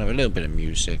this. We'll have a little bit of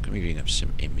music. Let me bring up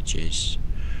some images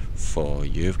for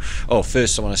you. Oh,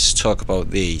 first I want to talk about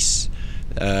these.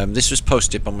 This was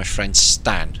posted by my friend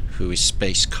Stan, who is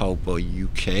Space Cowboy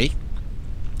UK.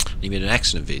 He made an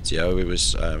excellent video. It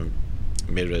was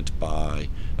mirrored by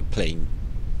a Plain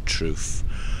Truth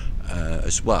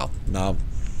as well. Now,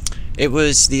 it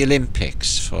was the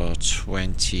Olympics for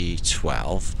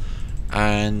 2012,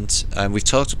 and we've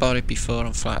talked about it before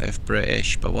on Flat Earth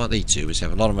British, but what they do is they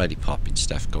have a lot of Mary Poppins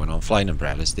stuff going on, flying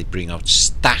umbrellas. They bring out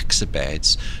stacks of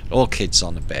beds, all kids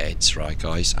on the beds, right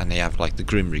guys, and they have like the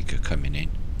Grim Reaper coming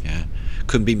in. Yeah,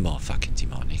 couldn't be more fucking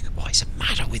demonic. What is the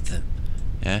matter with them?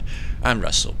 Yeah, and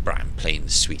Russell Brand playing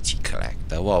the Sweetie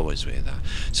Collector. What was with that?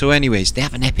 So anyways, they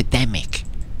have an epidemic.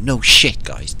 No shit,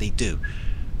 guys, they do.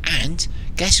 And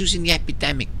guess who's in the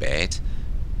epidemic bed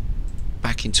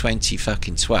back in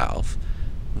 2012?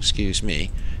 Excuse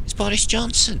me, it's Boris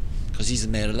Johnson, because he's the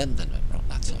mayor of London around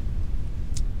that time.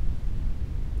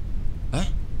 Huh?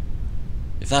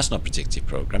 If that's not predictive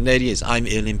program, there he is. I'm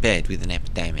ill in bed with an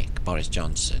epidemic. Boris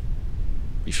Johnson.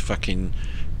 Be fucking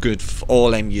good for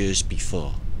all them years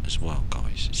before as well,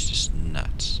 guys. It's just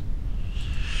nuts.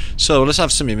 So let's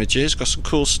have some images. Got some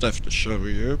cool stuff to show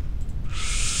you.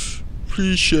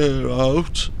 Please share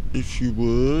out if you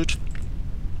would.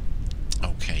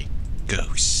 Okay,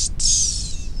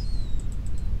 ghosts.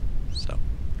 So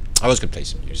I was going to play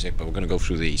some music, but we're going to go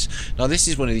through these. Now this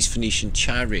is one of these Phoenician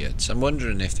chariots. I'm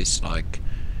wondering if it's like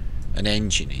an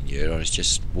engine in here or it's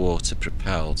just water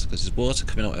propelled, because there's water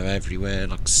coming out of everywhere,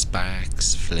 like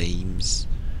sparks, flames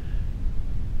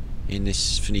in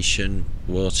this Phoenician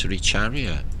watery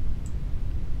chariot.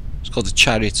 It's called the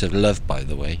Chariot of Love, by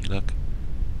the way. Look,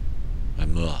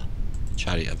 Amour,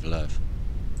 Chariot of Love.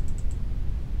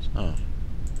 So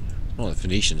well, the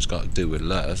Phoenicians got to do with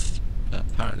love, but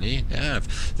apparently they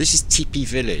have. This is Tipi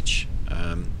Village.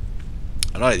 I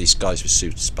like these guys with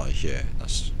suits by here.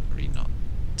 That's really not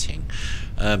ting,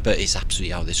 but it's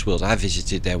absolutely out of this world. I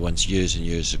visited there once years and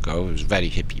years ago. It was very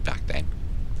hippie back then.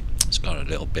 It's got a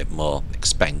little bit more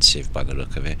expensive by the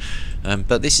look of it,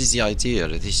 but this is the idea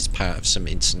that this is part of some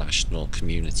international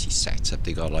community setup.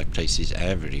 They got like places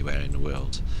everywhere in the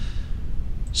world.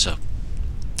 So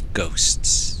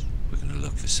ghosts, we're going to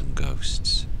look for some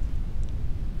ghosts.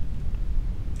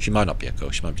 She might not be a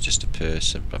ghost, she might be just a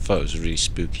person, but I thought it was a really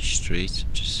spooky street.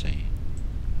 I'm just saying.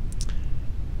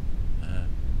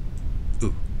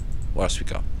 Ooh, what else we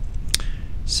got?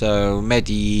 So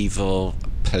medieval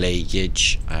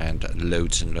plaguage and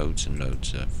loads and loads and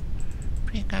loads of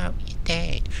bring out your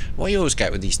dead. What you always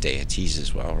get with these deities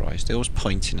as well, right? They're always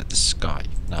pointing at the sky.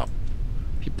 Now,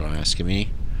 people are asking me,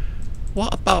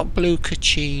 what about blue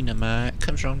Kachina, man? It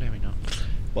comes around every now.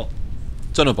 Well,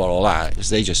 don't know about all that, because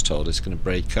they just told us it's going to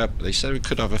break up. They said we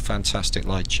could have a fantastic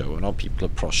light show, and all people are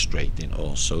prostrating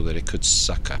also that it could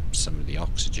suck up some of the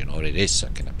oxygen, or it is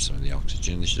sucking up some of the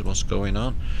oxygen. This is what's going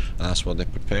on, and that's what they're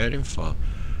preparing for.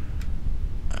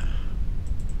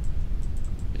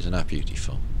 Isn't that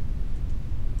beautiful?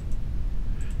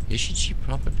 Isn't she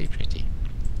probably pretty?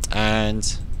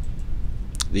 And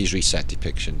these reset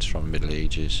depictions from Middle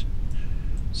Ages.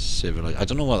 Civilization. I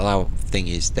don't know what that thing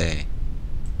is there.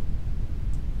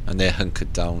 And they're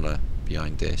hunkered down there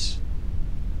behind this.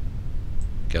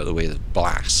 Get out of the way of the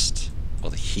blast or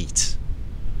the heat.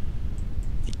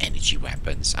 The energy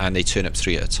weapons. And they turn up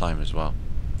 3 at a time as well.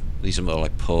 These are more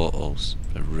like portals.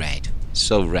 They're red.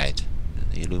 So red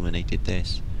that they illuminated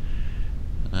this.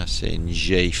 And that's in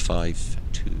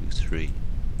J523.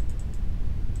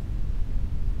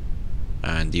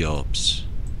 And the orbs.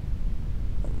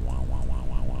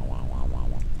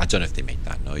 I don't know if they make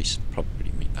that noise.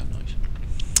 Probably make that noise.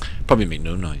 Probably make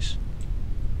no noise.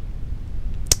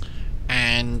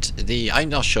 And I'm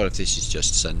not sure if this is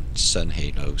just sun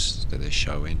halos that they're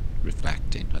showing,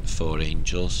 reflecting, and the 4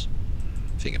 angels.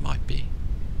 I think it might be.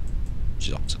 Which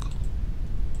is optical.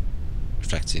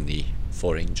 Reflecting the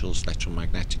 4 angels'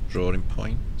 electromagnetic drawing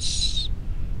points.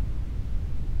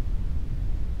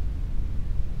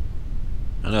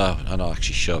 I'm not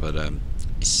actually sure, but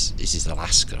this is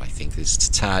Alaska, I think. There's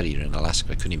Tataria in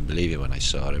Alaska. I couldn't even believe it when I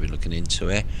saw it. I've been looking into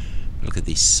it. Look at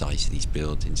the size of these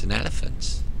buildings and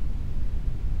elephants.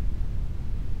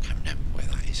 Can't remember where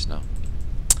that is now.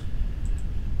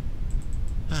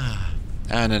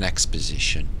 And an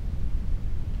exposition.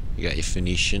 You got your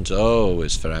Phoenicians. Oh,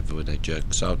 it's forever with their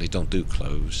jokes out. They don't do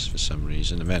clothes for some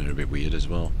reason. The men are a bit weird as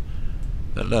well.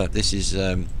 But look, this is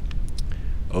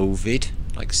Ovid,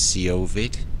 like Sea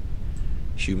Ovid.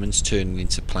 Humans turning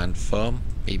into plant form.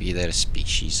 Maybe they're a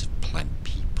species of plant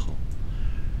people.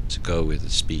 To go with a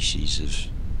species of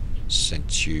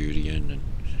Centurion and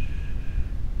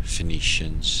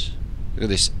Phoenicians. Look at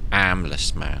this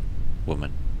armless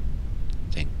woman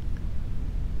thing.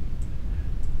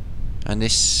 And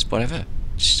this, whatever,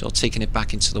 she's all taking it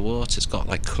back into the water. It's got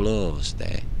like claws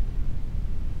there.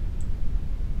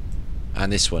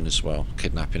 And this one as well,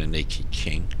 kidnapping a naked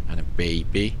king and a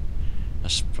baby.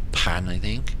 That's Pan, I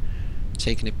think.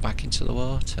 Taking it back into the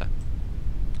water.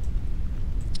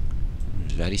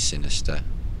 Very sinister.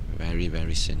 Very,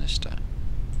 very sinister.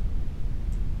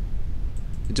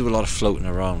 They do a lot of floating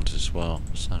around as well.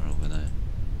 What's that over there?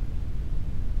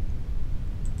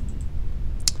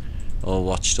 All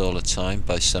watched all the time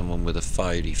by someone with a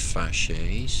fiery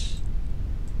fasces.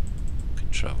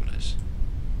 Controllers.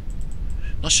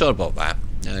 Not sure about that.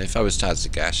 If I was to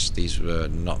hazard a guess, these were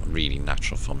not really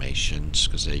natural formations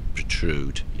because they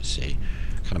protrude, you see.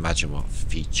 I can't imagine what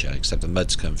feature, except the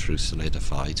mud's come through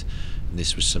solidified, and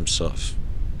this was some sort of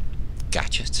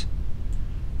gadget.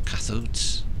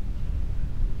 Cathodes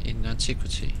in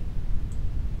antiquity.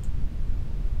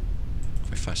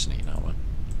 Quite fascinating, that one.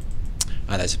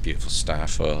 And there's a beautiful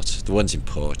starfort. The ones in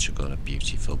Portugal are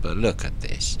beautiful, but look at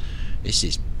this. This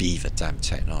is beaver dam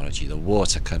technology. The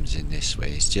water comes in this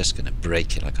way. It's just going to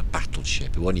break it like a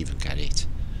battleship. It won't even get it.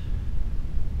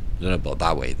 I don't know about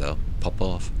that way though. Pop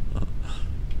off.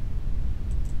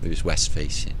 Maybe it's west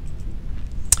facing.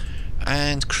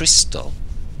 And crystal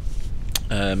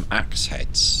axe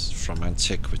heads from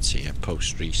antiquity, a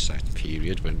post-reset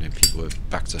period when people were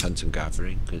back to hunt and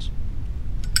gathering. Because,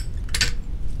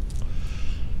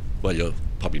 well, you'll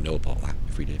probably know about that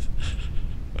if we live.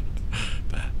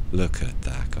 But look at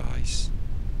that, guys.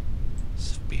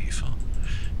 It's beautiful.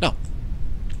 No.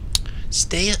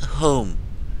 Stay at home.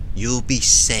 You'll be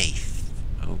safe.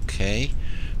 Okay.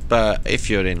 But if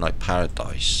you're in like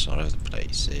paradise or other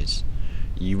places,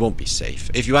 you won't be safe.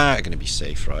 If you are going to be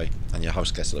safe, right, and your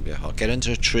house gets a little bit hot, get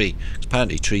under a tree. Because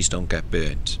apparently trees don't get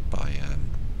burnt by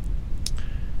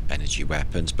energy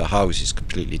weapons, but houses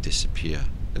completely disappear.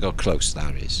 Look how close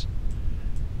that is.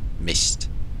 Missed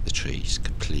the trees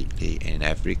completely in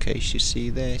every case. You see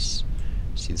this?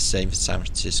 See the same for San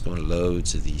Francisco and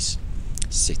loads of these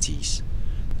cities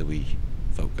that we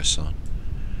focus on.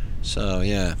 So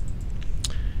yeah,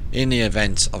 in the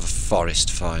event of a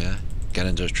forest fire, get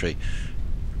under a tree.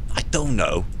 I don't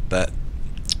know, but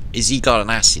is he got an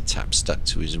acid tap stuck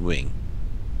to his wing?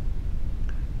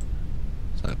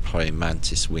 It's like probably a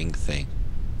mantis wing thing.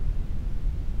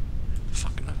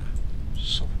 Fucking hell.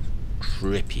 So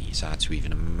trippy. It's hard to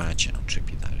even imagine how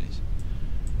trippy that is.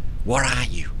 What are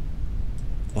you?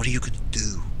 What are you going to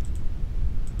do?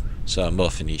 So more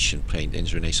Phoenician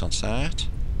paintings, Renaissance art.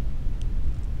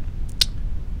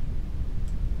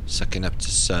 Sucking up to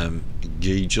some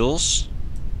geigels.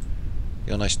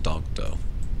 You're a nice dog though.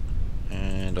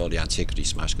 And all the antiquity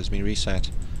smash has been reset.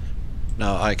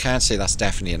 Now I can't say that's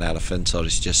definitely an elephant, or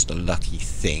it's just a lucky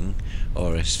thing,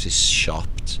 or if it's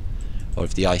shopped, or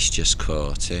if the ice just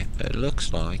caught it, but it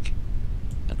looks like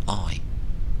an eye.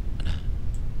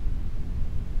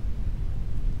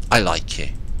 I like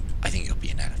it. I think it'll be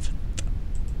an elephant.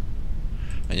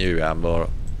 And here we are, more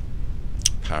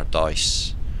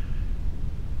paradise.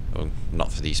 Well,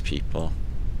 not for these people.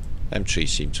 Them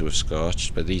trees seem to have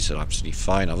scorched, but these are absolutely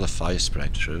fine. All the fire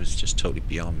spread through. It's just totally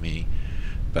beyond me.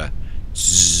 But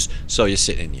zzz, so you're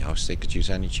sitting in the house. They could use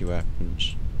energy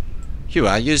weapons. You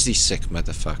are. Use these sick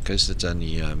motherfuckers that done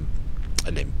the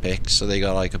Olympics. So they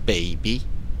got like a baby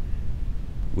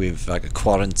with like a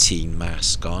quarantine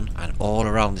mask on, and all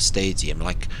around the stadium.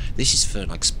 Like this is for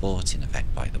like sporting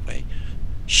event, by the way.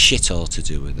 Shit all to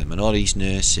do with them, and all these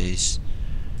nurses.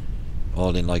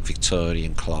 All in like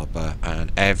Victorian clobber,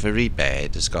 and every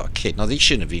bed has got a kid. Now they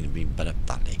shouldn't have even been up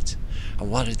that late. And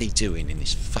what are they doing in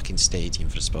this fucking stadium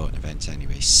for a sporting event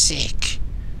anyway? Sick.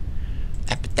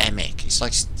 Epidemic. It's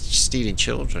like stealing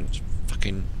children. It's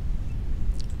fucking.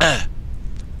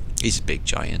 He's a big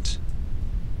giant.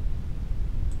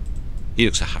 He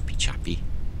looks a happy chappy.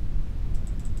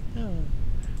 Oh.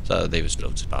 So there was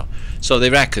loads about. So they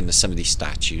reckon that some of these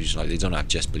statues, like they don't have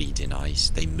just bleeding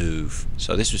eyes, they move.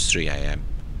 So this was 3 AM,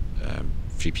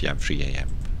 3 PM, 3 AM.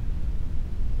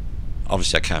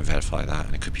 Obviously I can't verify that,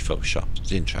 and it could be photoshopped.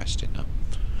 It's interesting, no?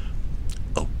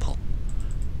 Opal.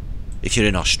 If you're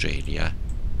in Australia,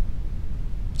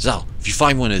 Zal, if you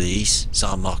find one of these,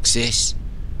 Zal Moxis,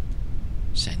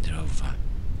 send it over.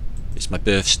 It's my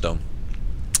birthstone.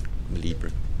 I'm a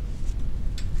Libra.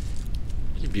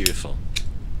 It's beautiful.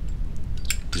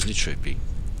 Isn't it trippy?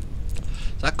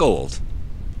 Is that gold?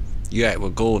 Yeah, well,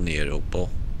 gold near opal.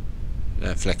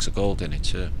 Flecks of gold in it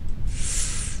too.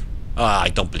 I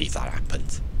don't believe that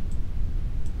happened.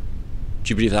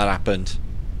 Do you believe that happened?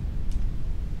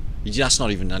 That's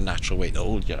not even a natural way to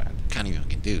hold your hand. Can't even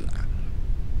fucking do that.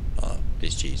 Oh,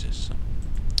 it's Jesus.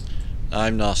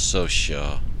 I'm not so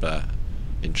sure, but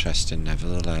interesting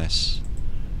nevertheless.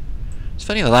 It's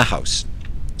funny how that house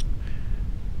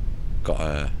got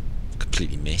a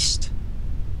completely missed.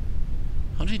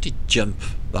 How did it jump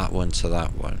that one to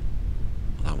that one?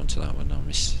 That one to that one, no, I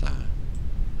missed that.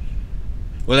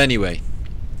 Well, anyway,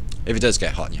 if it does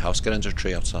get hot in your house, get under a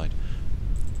tree outside.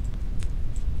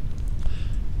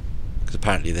 Because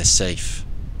apparently they're safe.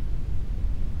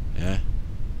 Yeah?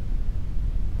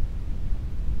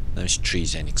 Those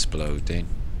trees ain't exploding.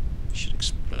 They should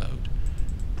explode.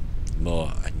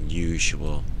 More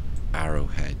unusual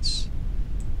arrowheads.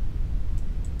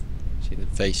 See the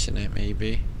face in it,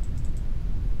 maybe.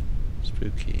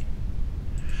 Spooky.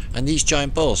 And these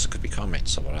giant balls could be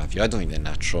comets or what have you. I don't think they're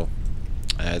natural.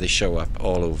 They show up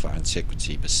all over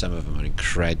antiquity, but some of them are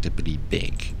incredibly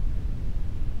big.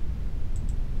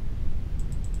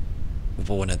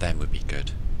 But one of them would be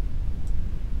good.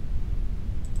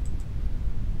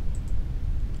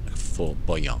 Like a Fort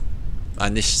Boyang.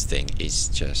 And this thing is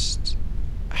just...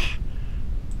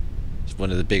 it's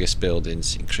one of the biggest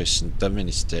buildings in Christendom in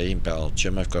its day in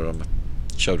Belgium. I've got them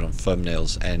showed on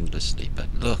thumbnails endlessly, but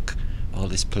look, all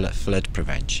this flood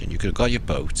prevention. You could have got your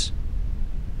boat,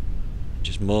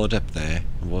 just moored up there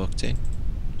and walked in.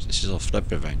 This is all flood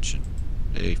prevention.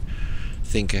 They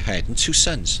think ahead. And two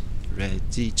suns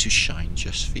ready to shine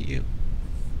just for you.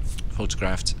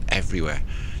 Photographed everywhere.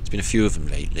 There's been a few of them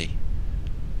lately.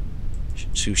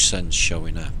 Two suns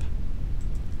showing up.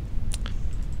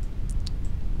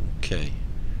 Okay.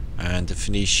 And the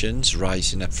Phoenicians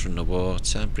rising up from the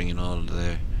water, bringing all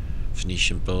their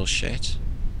Phoenician bullshit.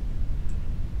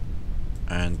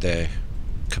 And they're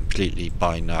completely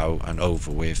by now and over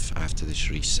with after this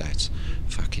reset.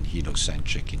 Fucking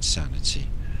heliocentric insanity.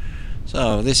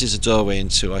 So this is a doorway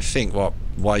into, I think, what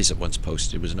Wise at once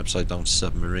posted was an upside down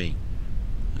submarine.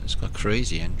 It's got a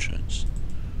crazy entrance.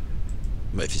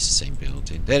 But if it's the same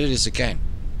building, there it is again.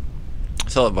 I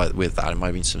thought about with that it might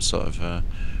have been some sort of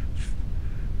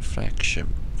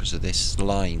reflection because of this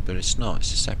line, but it's not.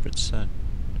 It's a separate sun.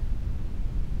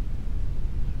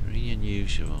 Very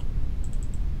unusual.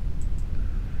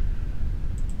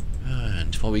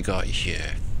 And what we got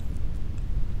here?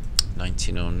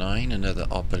 1909, another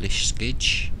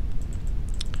obeliskage.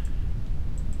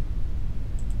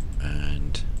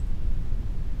 And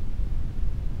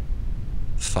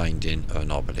finding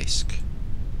an obelisk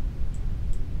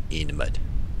in the mud.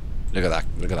 Look at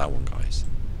that one, guys.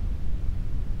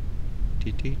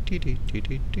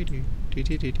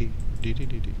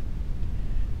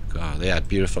 God, they had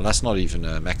beautiful. That's not even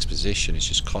exposition, it's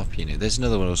just copying it. There's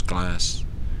another one of those glass.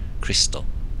 Crystal.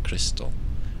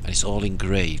 And it's all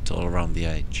engraved all around the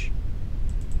edge.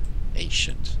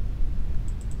 Ancient.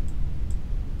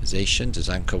 As ancient as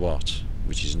Angkor Wat,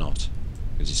 which is not.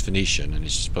 Because it's Phoenician and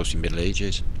it's supposed to be Middle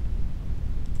Ages.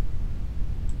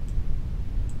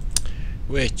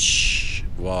 Which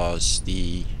was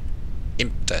the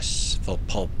impetus for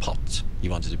Pol Pot. He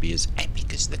wanted to be as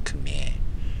epic as the Khmer.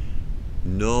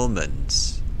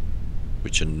 Normans,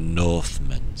 which are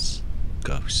Northmen's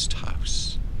ghost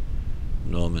house.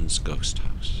 Norman's ghost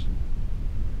house.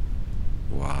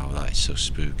 Wow, that is so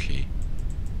spooky.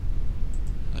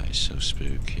 That is so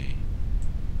spooky.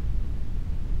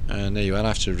 And there you are,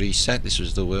 after reset, this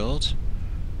was the world.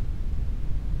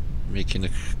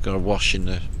 Got a wash in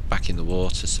the back in the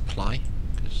water supply,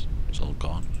 because it's all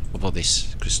gone. What about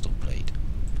this crystal blade?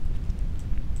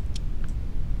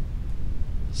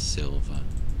 Silver.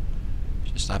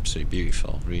 Just absolutely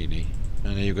beautiful, really.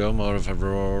 And there you go, more of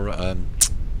Aurora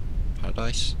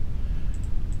Paradise.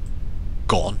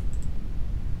 Gone.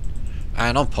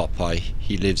 And on Popeye,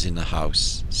 he lives in the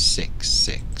house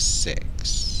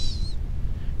 666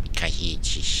 because he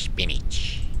eats his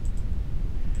spinach.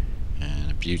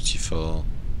 And a beautiful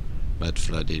mud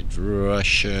flooded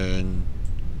Russian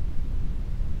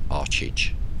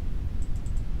archage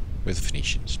with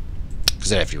Phoenicians, because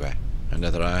they're everywhere.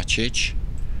 Another archage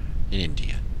in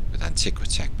India with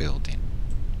Antiquitech building.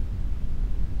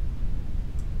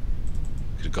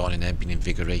 Could have gone in there, been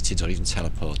invigorated, or even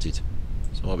teleported.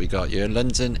 So what we got here,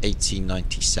 London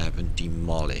 1897,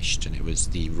 demolished, and it was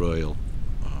the Royal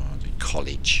the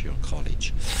college, your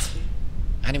college,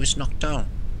 and it was knocked down.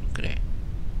 Look at it.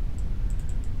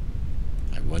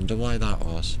 I wonder why that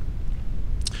was.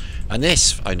 And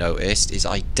this, I noticed, is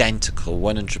identical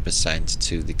 100%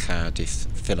 to the Cardiff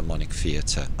Philharmonic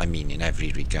Theatre. I mean, in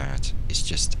every regard, it's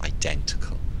just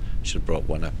identical. Should have brought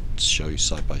one up to show you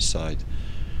side by side.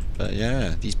 But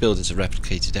yeah, these buildings are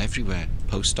replicated everywhere.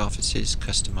 Post offices,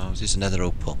 custom houses, another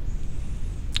opal.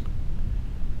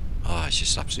 Oh, it's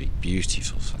just absolutely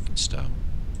beautiful fucking stone.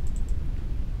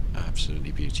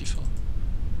 Absolutely beautiful.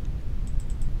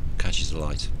 Catches the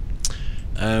light.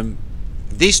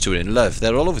 These two are in love.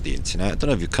 They're all over the internet. I don't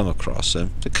know if you've come across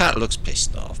them. The cat looks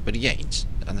pissed off, but he ain't.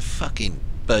 And the fucking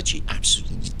budgie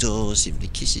absolutely adores him. He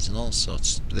kisses and all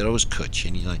sorts. They're always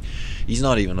cutting. He's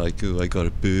not even like, oh, I got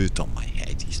a bird on my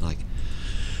head. He's like,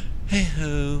 hey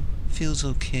ho, feels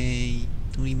okay.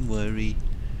 Don't even worry.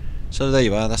 So there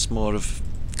you are. That's more of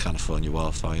California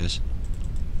wildfires.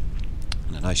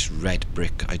 And a nice red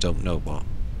brick. I don't know what.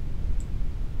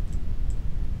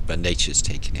 But nature's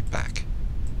taking it back,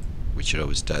 which it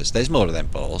always does. There's more of them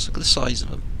balls. Look at the size of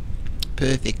them.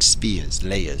 Perfect spheres,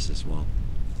 layers as well.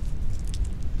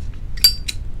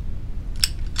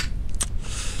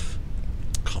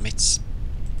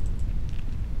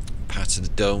 parts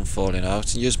of the dome falling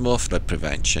out, and use more flood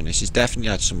prevention. This has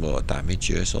definitely had some water damage.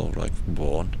 It's all like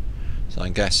worn. So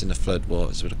I'm guessing the flood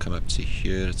waters would have come up to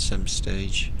here at some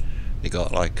stage. They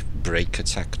got like breaker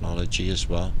technology as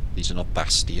well. These are not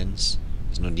bastions.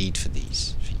 There's no need for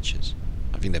these features.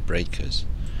 I think they're breakers,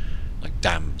 like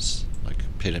dams, like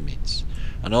pyramids,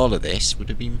 and all of this would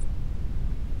have been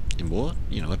in water,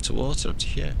 you know, up to water, up to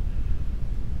here.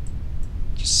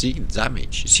 You see the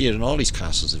damage. You see it in all these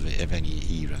castles of any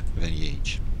era, of any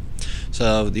age.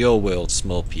 So the old world,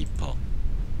 small people,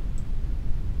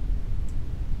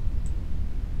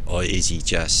 or is he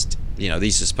just? You know,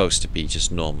 these are supposed to be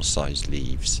just normal sized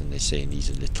leaves, and they're saying he's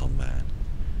a little man.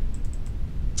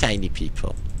 Tiny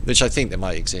people, which I think they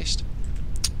might exist.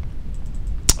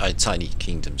 Tiny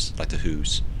kingdoms, like the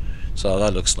Who's. So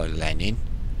that looks like Lenin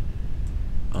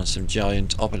on some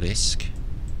giant obelisk.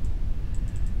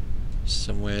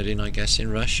 Somewhere in, I guess,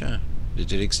 in Russia.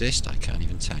 Did it exist? I can't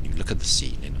even tell you. Look at the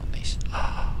ceiling on this.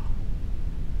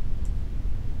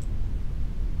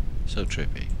 So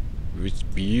trippy. It's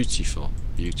beautiful,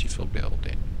 beautiful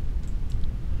building.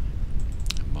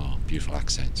 And more beautiful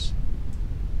accents.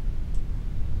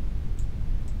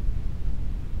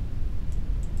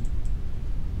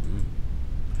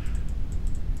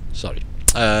 Sorry.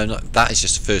 No, that is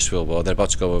just the First World War. They're about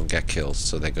to go over and get killed,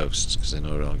 so they're ghosts because they're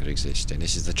no longer existing.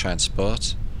 This is the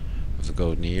transport of the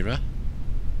Golden Era.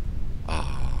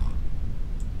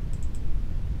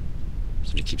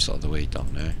 Somebody keeps all the way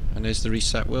down there. And there's the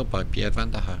Reset World by Pierre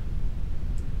van der Haar.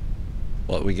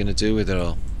 What are we going to do with it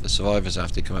all? The survivors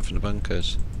after they come up from the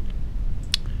bunkers.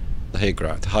 The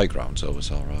high ground's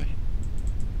always alright.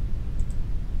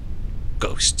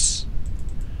 Ghosts.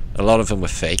 A lot of them were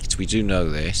faked, we do know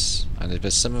this,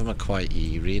 but some of them are quite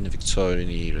eerie. In the Victorian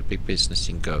era, big business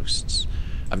in ghosts.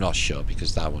 I'm not sure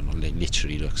because that one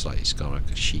literally looks like it's got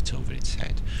like a sheet over its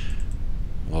head.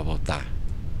 What about that?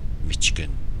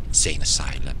 Michigan Insane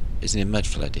Asylum. Isn't it mud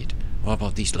flooded? What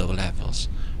about these lower levels?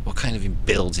 What kind of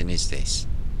building is this?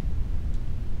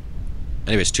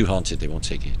 Anyway, it's too haunted, they won't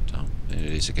take it down. There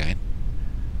it is again.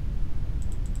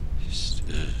 Just,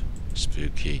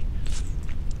 spooky.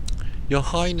 Your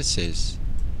Highnesses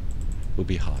will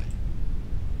be high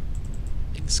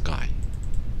in the sky,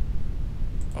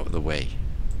 over the way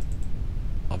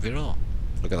of it all.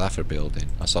 Look at that for a building.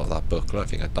 I saw that booklet. I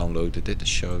think I downloaded it to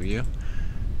show you.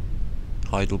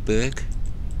 Heidelberg.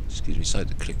 Excuse me, so I had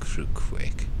to click through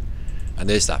quick. And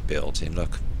there's that building.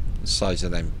 Look, the size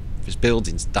of them. There's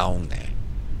buildings down there.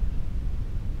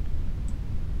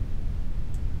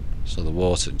 So the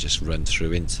water just run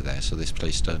through into there. So this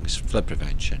place is flood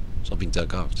prevention. It's all been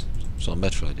dug out. It's all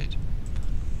mud flooded.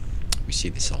 We see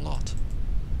this a lot.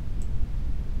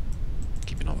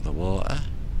 Keeping over the water.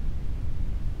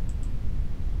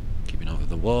 Keeping over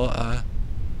the water.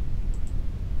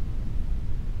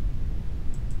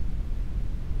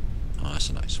 Oh, that's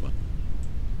a nice one.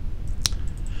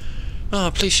 Oh,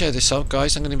 please share this out,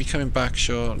 guys. I'm going to be coming back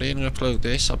shortly and upload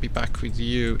this. I'll be back with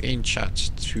you in chat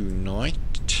tonight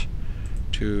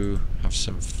to have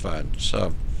some fun.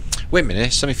 So, wait a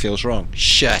minute, something feels wrong.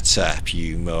 Shut up,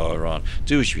 you moron.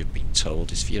 Do as you've been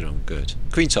told. It's for your own good.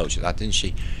 Queen told you that, didn't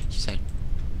she? She said,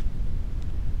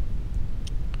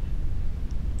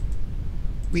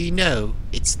 we know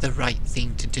it's the right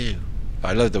thing to do.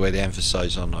 I love the way they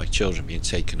emphasise on like children being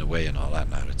taken away and all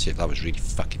that narrative. That was really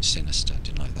fucking sinister.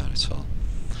 Didn't like that at all.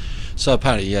 So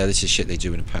apparently, yeah, this is shit they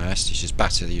do in the past. It's just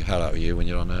batter the hell out of you when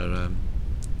you're on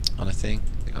a thing.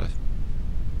 They got a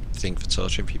thing for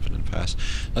torturing people in the past.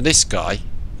 Now this guy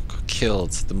got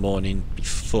killed the morning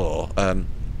before.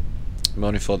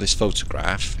 This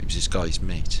photograph. It was this guy's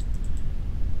mate.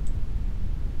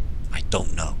 I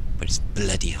don't know, but it's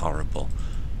bloody horrible.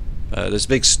 There's a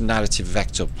big narrative of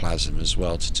ectoplasm as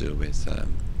well to do with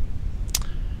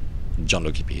John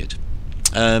Logie Beard,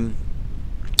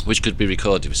 which could be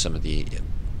recorded with some of the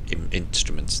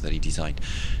instruments that he designed.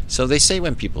 So they say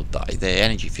when people die, their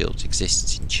energy field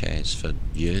exists in chairs for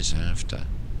years after.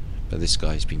 But this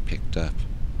guy's been picked up.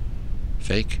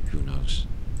 Fake? Who knows?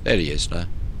 There he is now.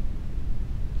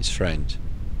 His friend.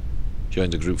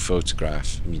 Joined a group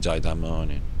photograph and he died that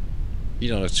morning. You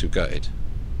don't look too gutted.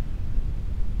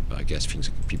 But I guess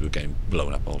people are getting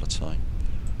blown up all the time.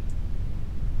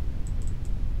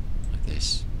 Like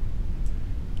this.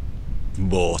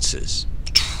 Mortars.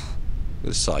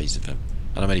 The size of them.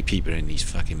 And how many people are in these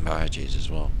fucking barges as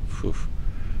well. Whew.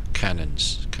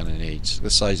 Cannons. Cannonades. The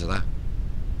size of that.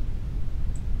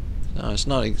 No, it's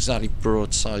not exactly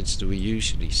broadsides that we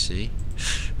usually see.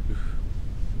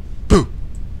 Boo!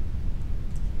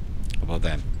 How about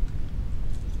them?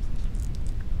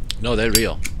 No, they're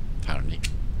real, apparently.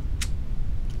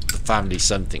 The family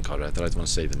something or other. I don't want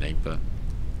to say the name, but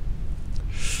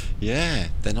yeah,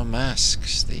 they're not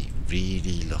masks. They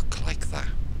really look like that.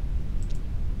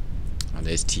 And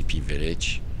there's TP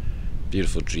Village.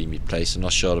 Beautiful, dreamy place. I'm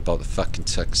not sure about the fucking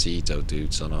tuxedo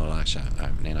dudes and all that shit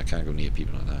happening. I can't go near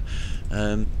people like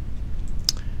that.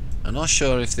 I'm not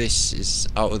sure if this is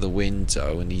out of the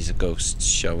window and these are ghosts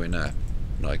showing up.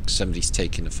 Like somebody's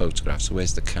taking the photograph. So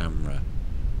where's the camera?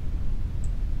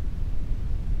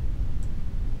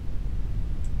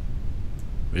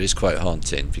 It is quite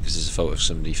haunting because there's a photo of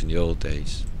somebody from the old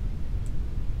days.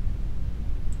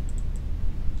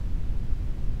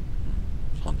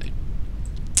 Haunted.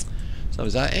 So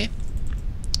is that it?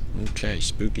 Okay,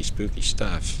 spooky, spooky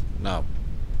stuff. Now,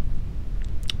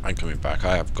 I'm coming back.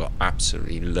 I have got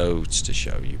absolutely loads to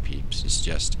show you, peeps. It's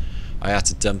just, I had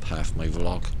to dump half my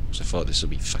vlog because I thought this will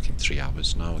be fucking 3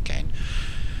 hours now again.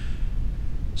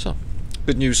 So,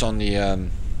 good news on the,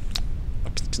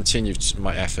 I've continued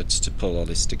my efforts to pull all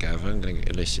this together. I'm going to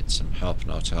elicit some help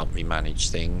now to help me manage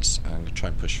things. I'm going to try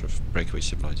and push for breakaway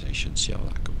civilisation, see how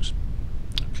that goes.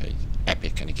 Okay,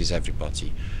 epic, and it gives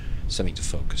everybody something to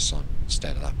focus on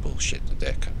instead of that bullshit that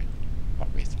they're coming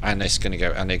up with. And it's going to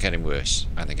go, and they're getting worse,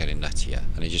 and they're getting nuttier,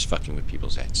 and they're just fucking with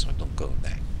people's heads, so I don't go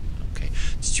there. Okay,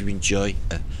 did you enjoy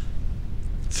a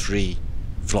free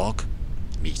vlog?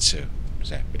 Me too. It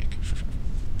was epic.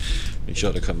 Make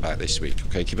sure to come back this week.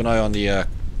 Okay, keep an eye on the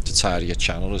Tataria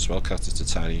channel as well, Cat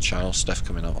Tataria channel, stuff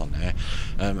coming out on there.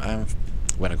 And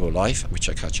when I go live, which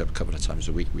I catch up a couple of times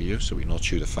a week with you, so we can all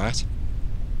chew the fat.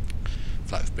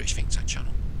 Flat with British Think Tank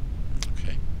channel.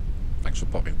 Okay, thanks for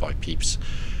popping by, peeps.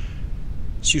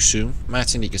 See you soon.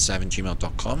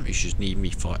 martinliga7gmail.com. You should need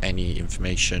me for any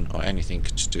information or anything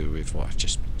to do with what I've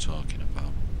just been talking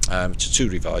about. To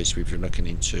revise, we've been looking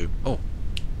into,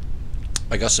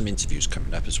 I got some interviews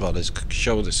coming up as well. There's a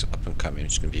show that's up and coming,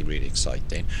 which is going to be really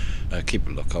exciting. Keep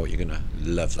a lookout, you're going to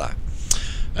love that.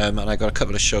 And I got a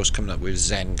couple of shows coming up with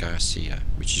Zen Garcia,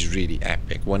 which is really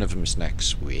epic. One of them is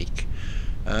next week.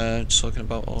 Talking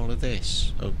about all of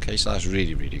this. Okay, so that's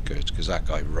really, really good, because that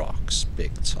guy rocks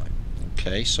big time.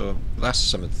 Okay, so that's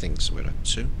some of the things we're up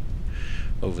to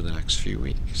over the next few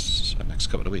weeks, or next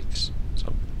couple of weeks.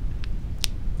 So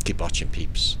keep watching,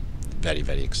 peeps. Very,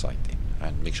 very exciting.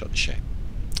 And make sure to share.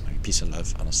 Peace and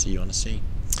love, and I'll see you on the sea.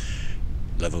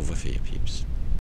 Love over for you, peeps.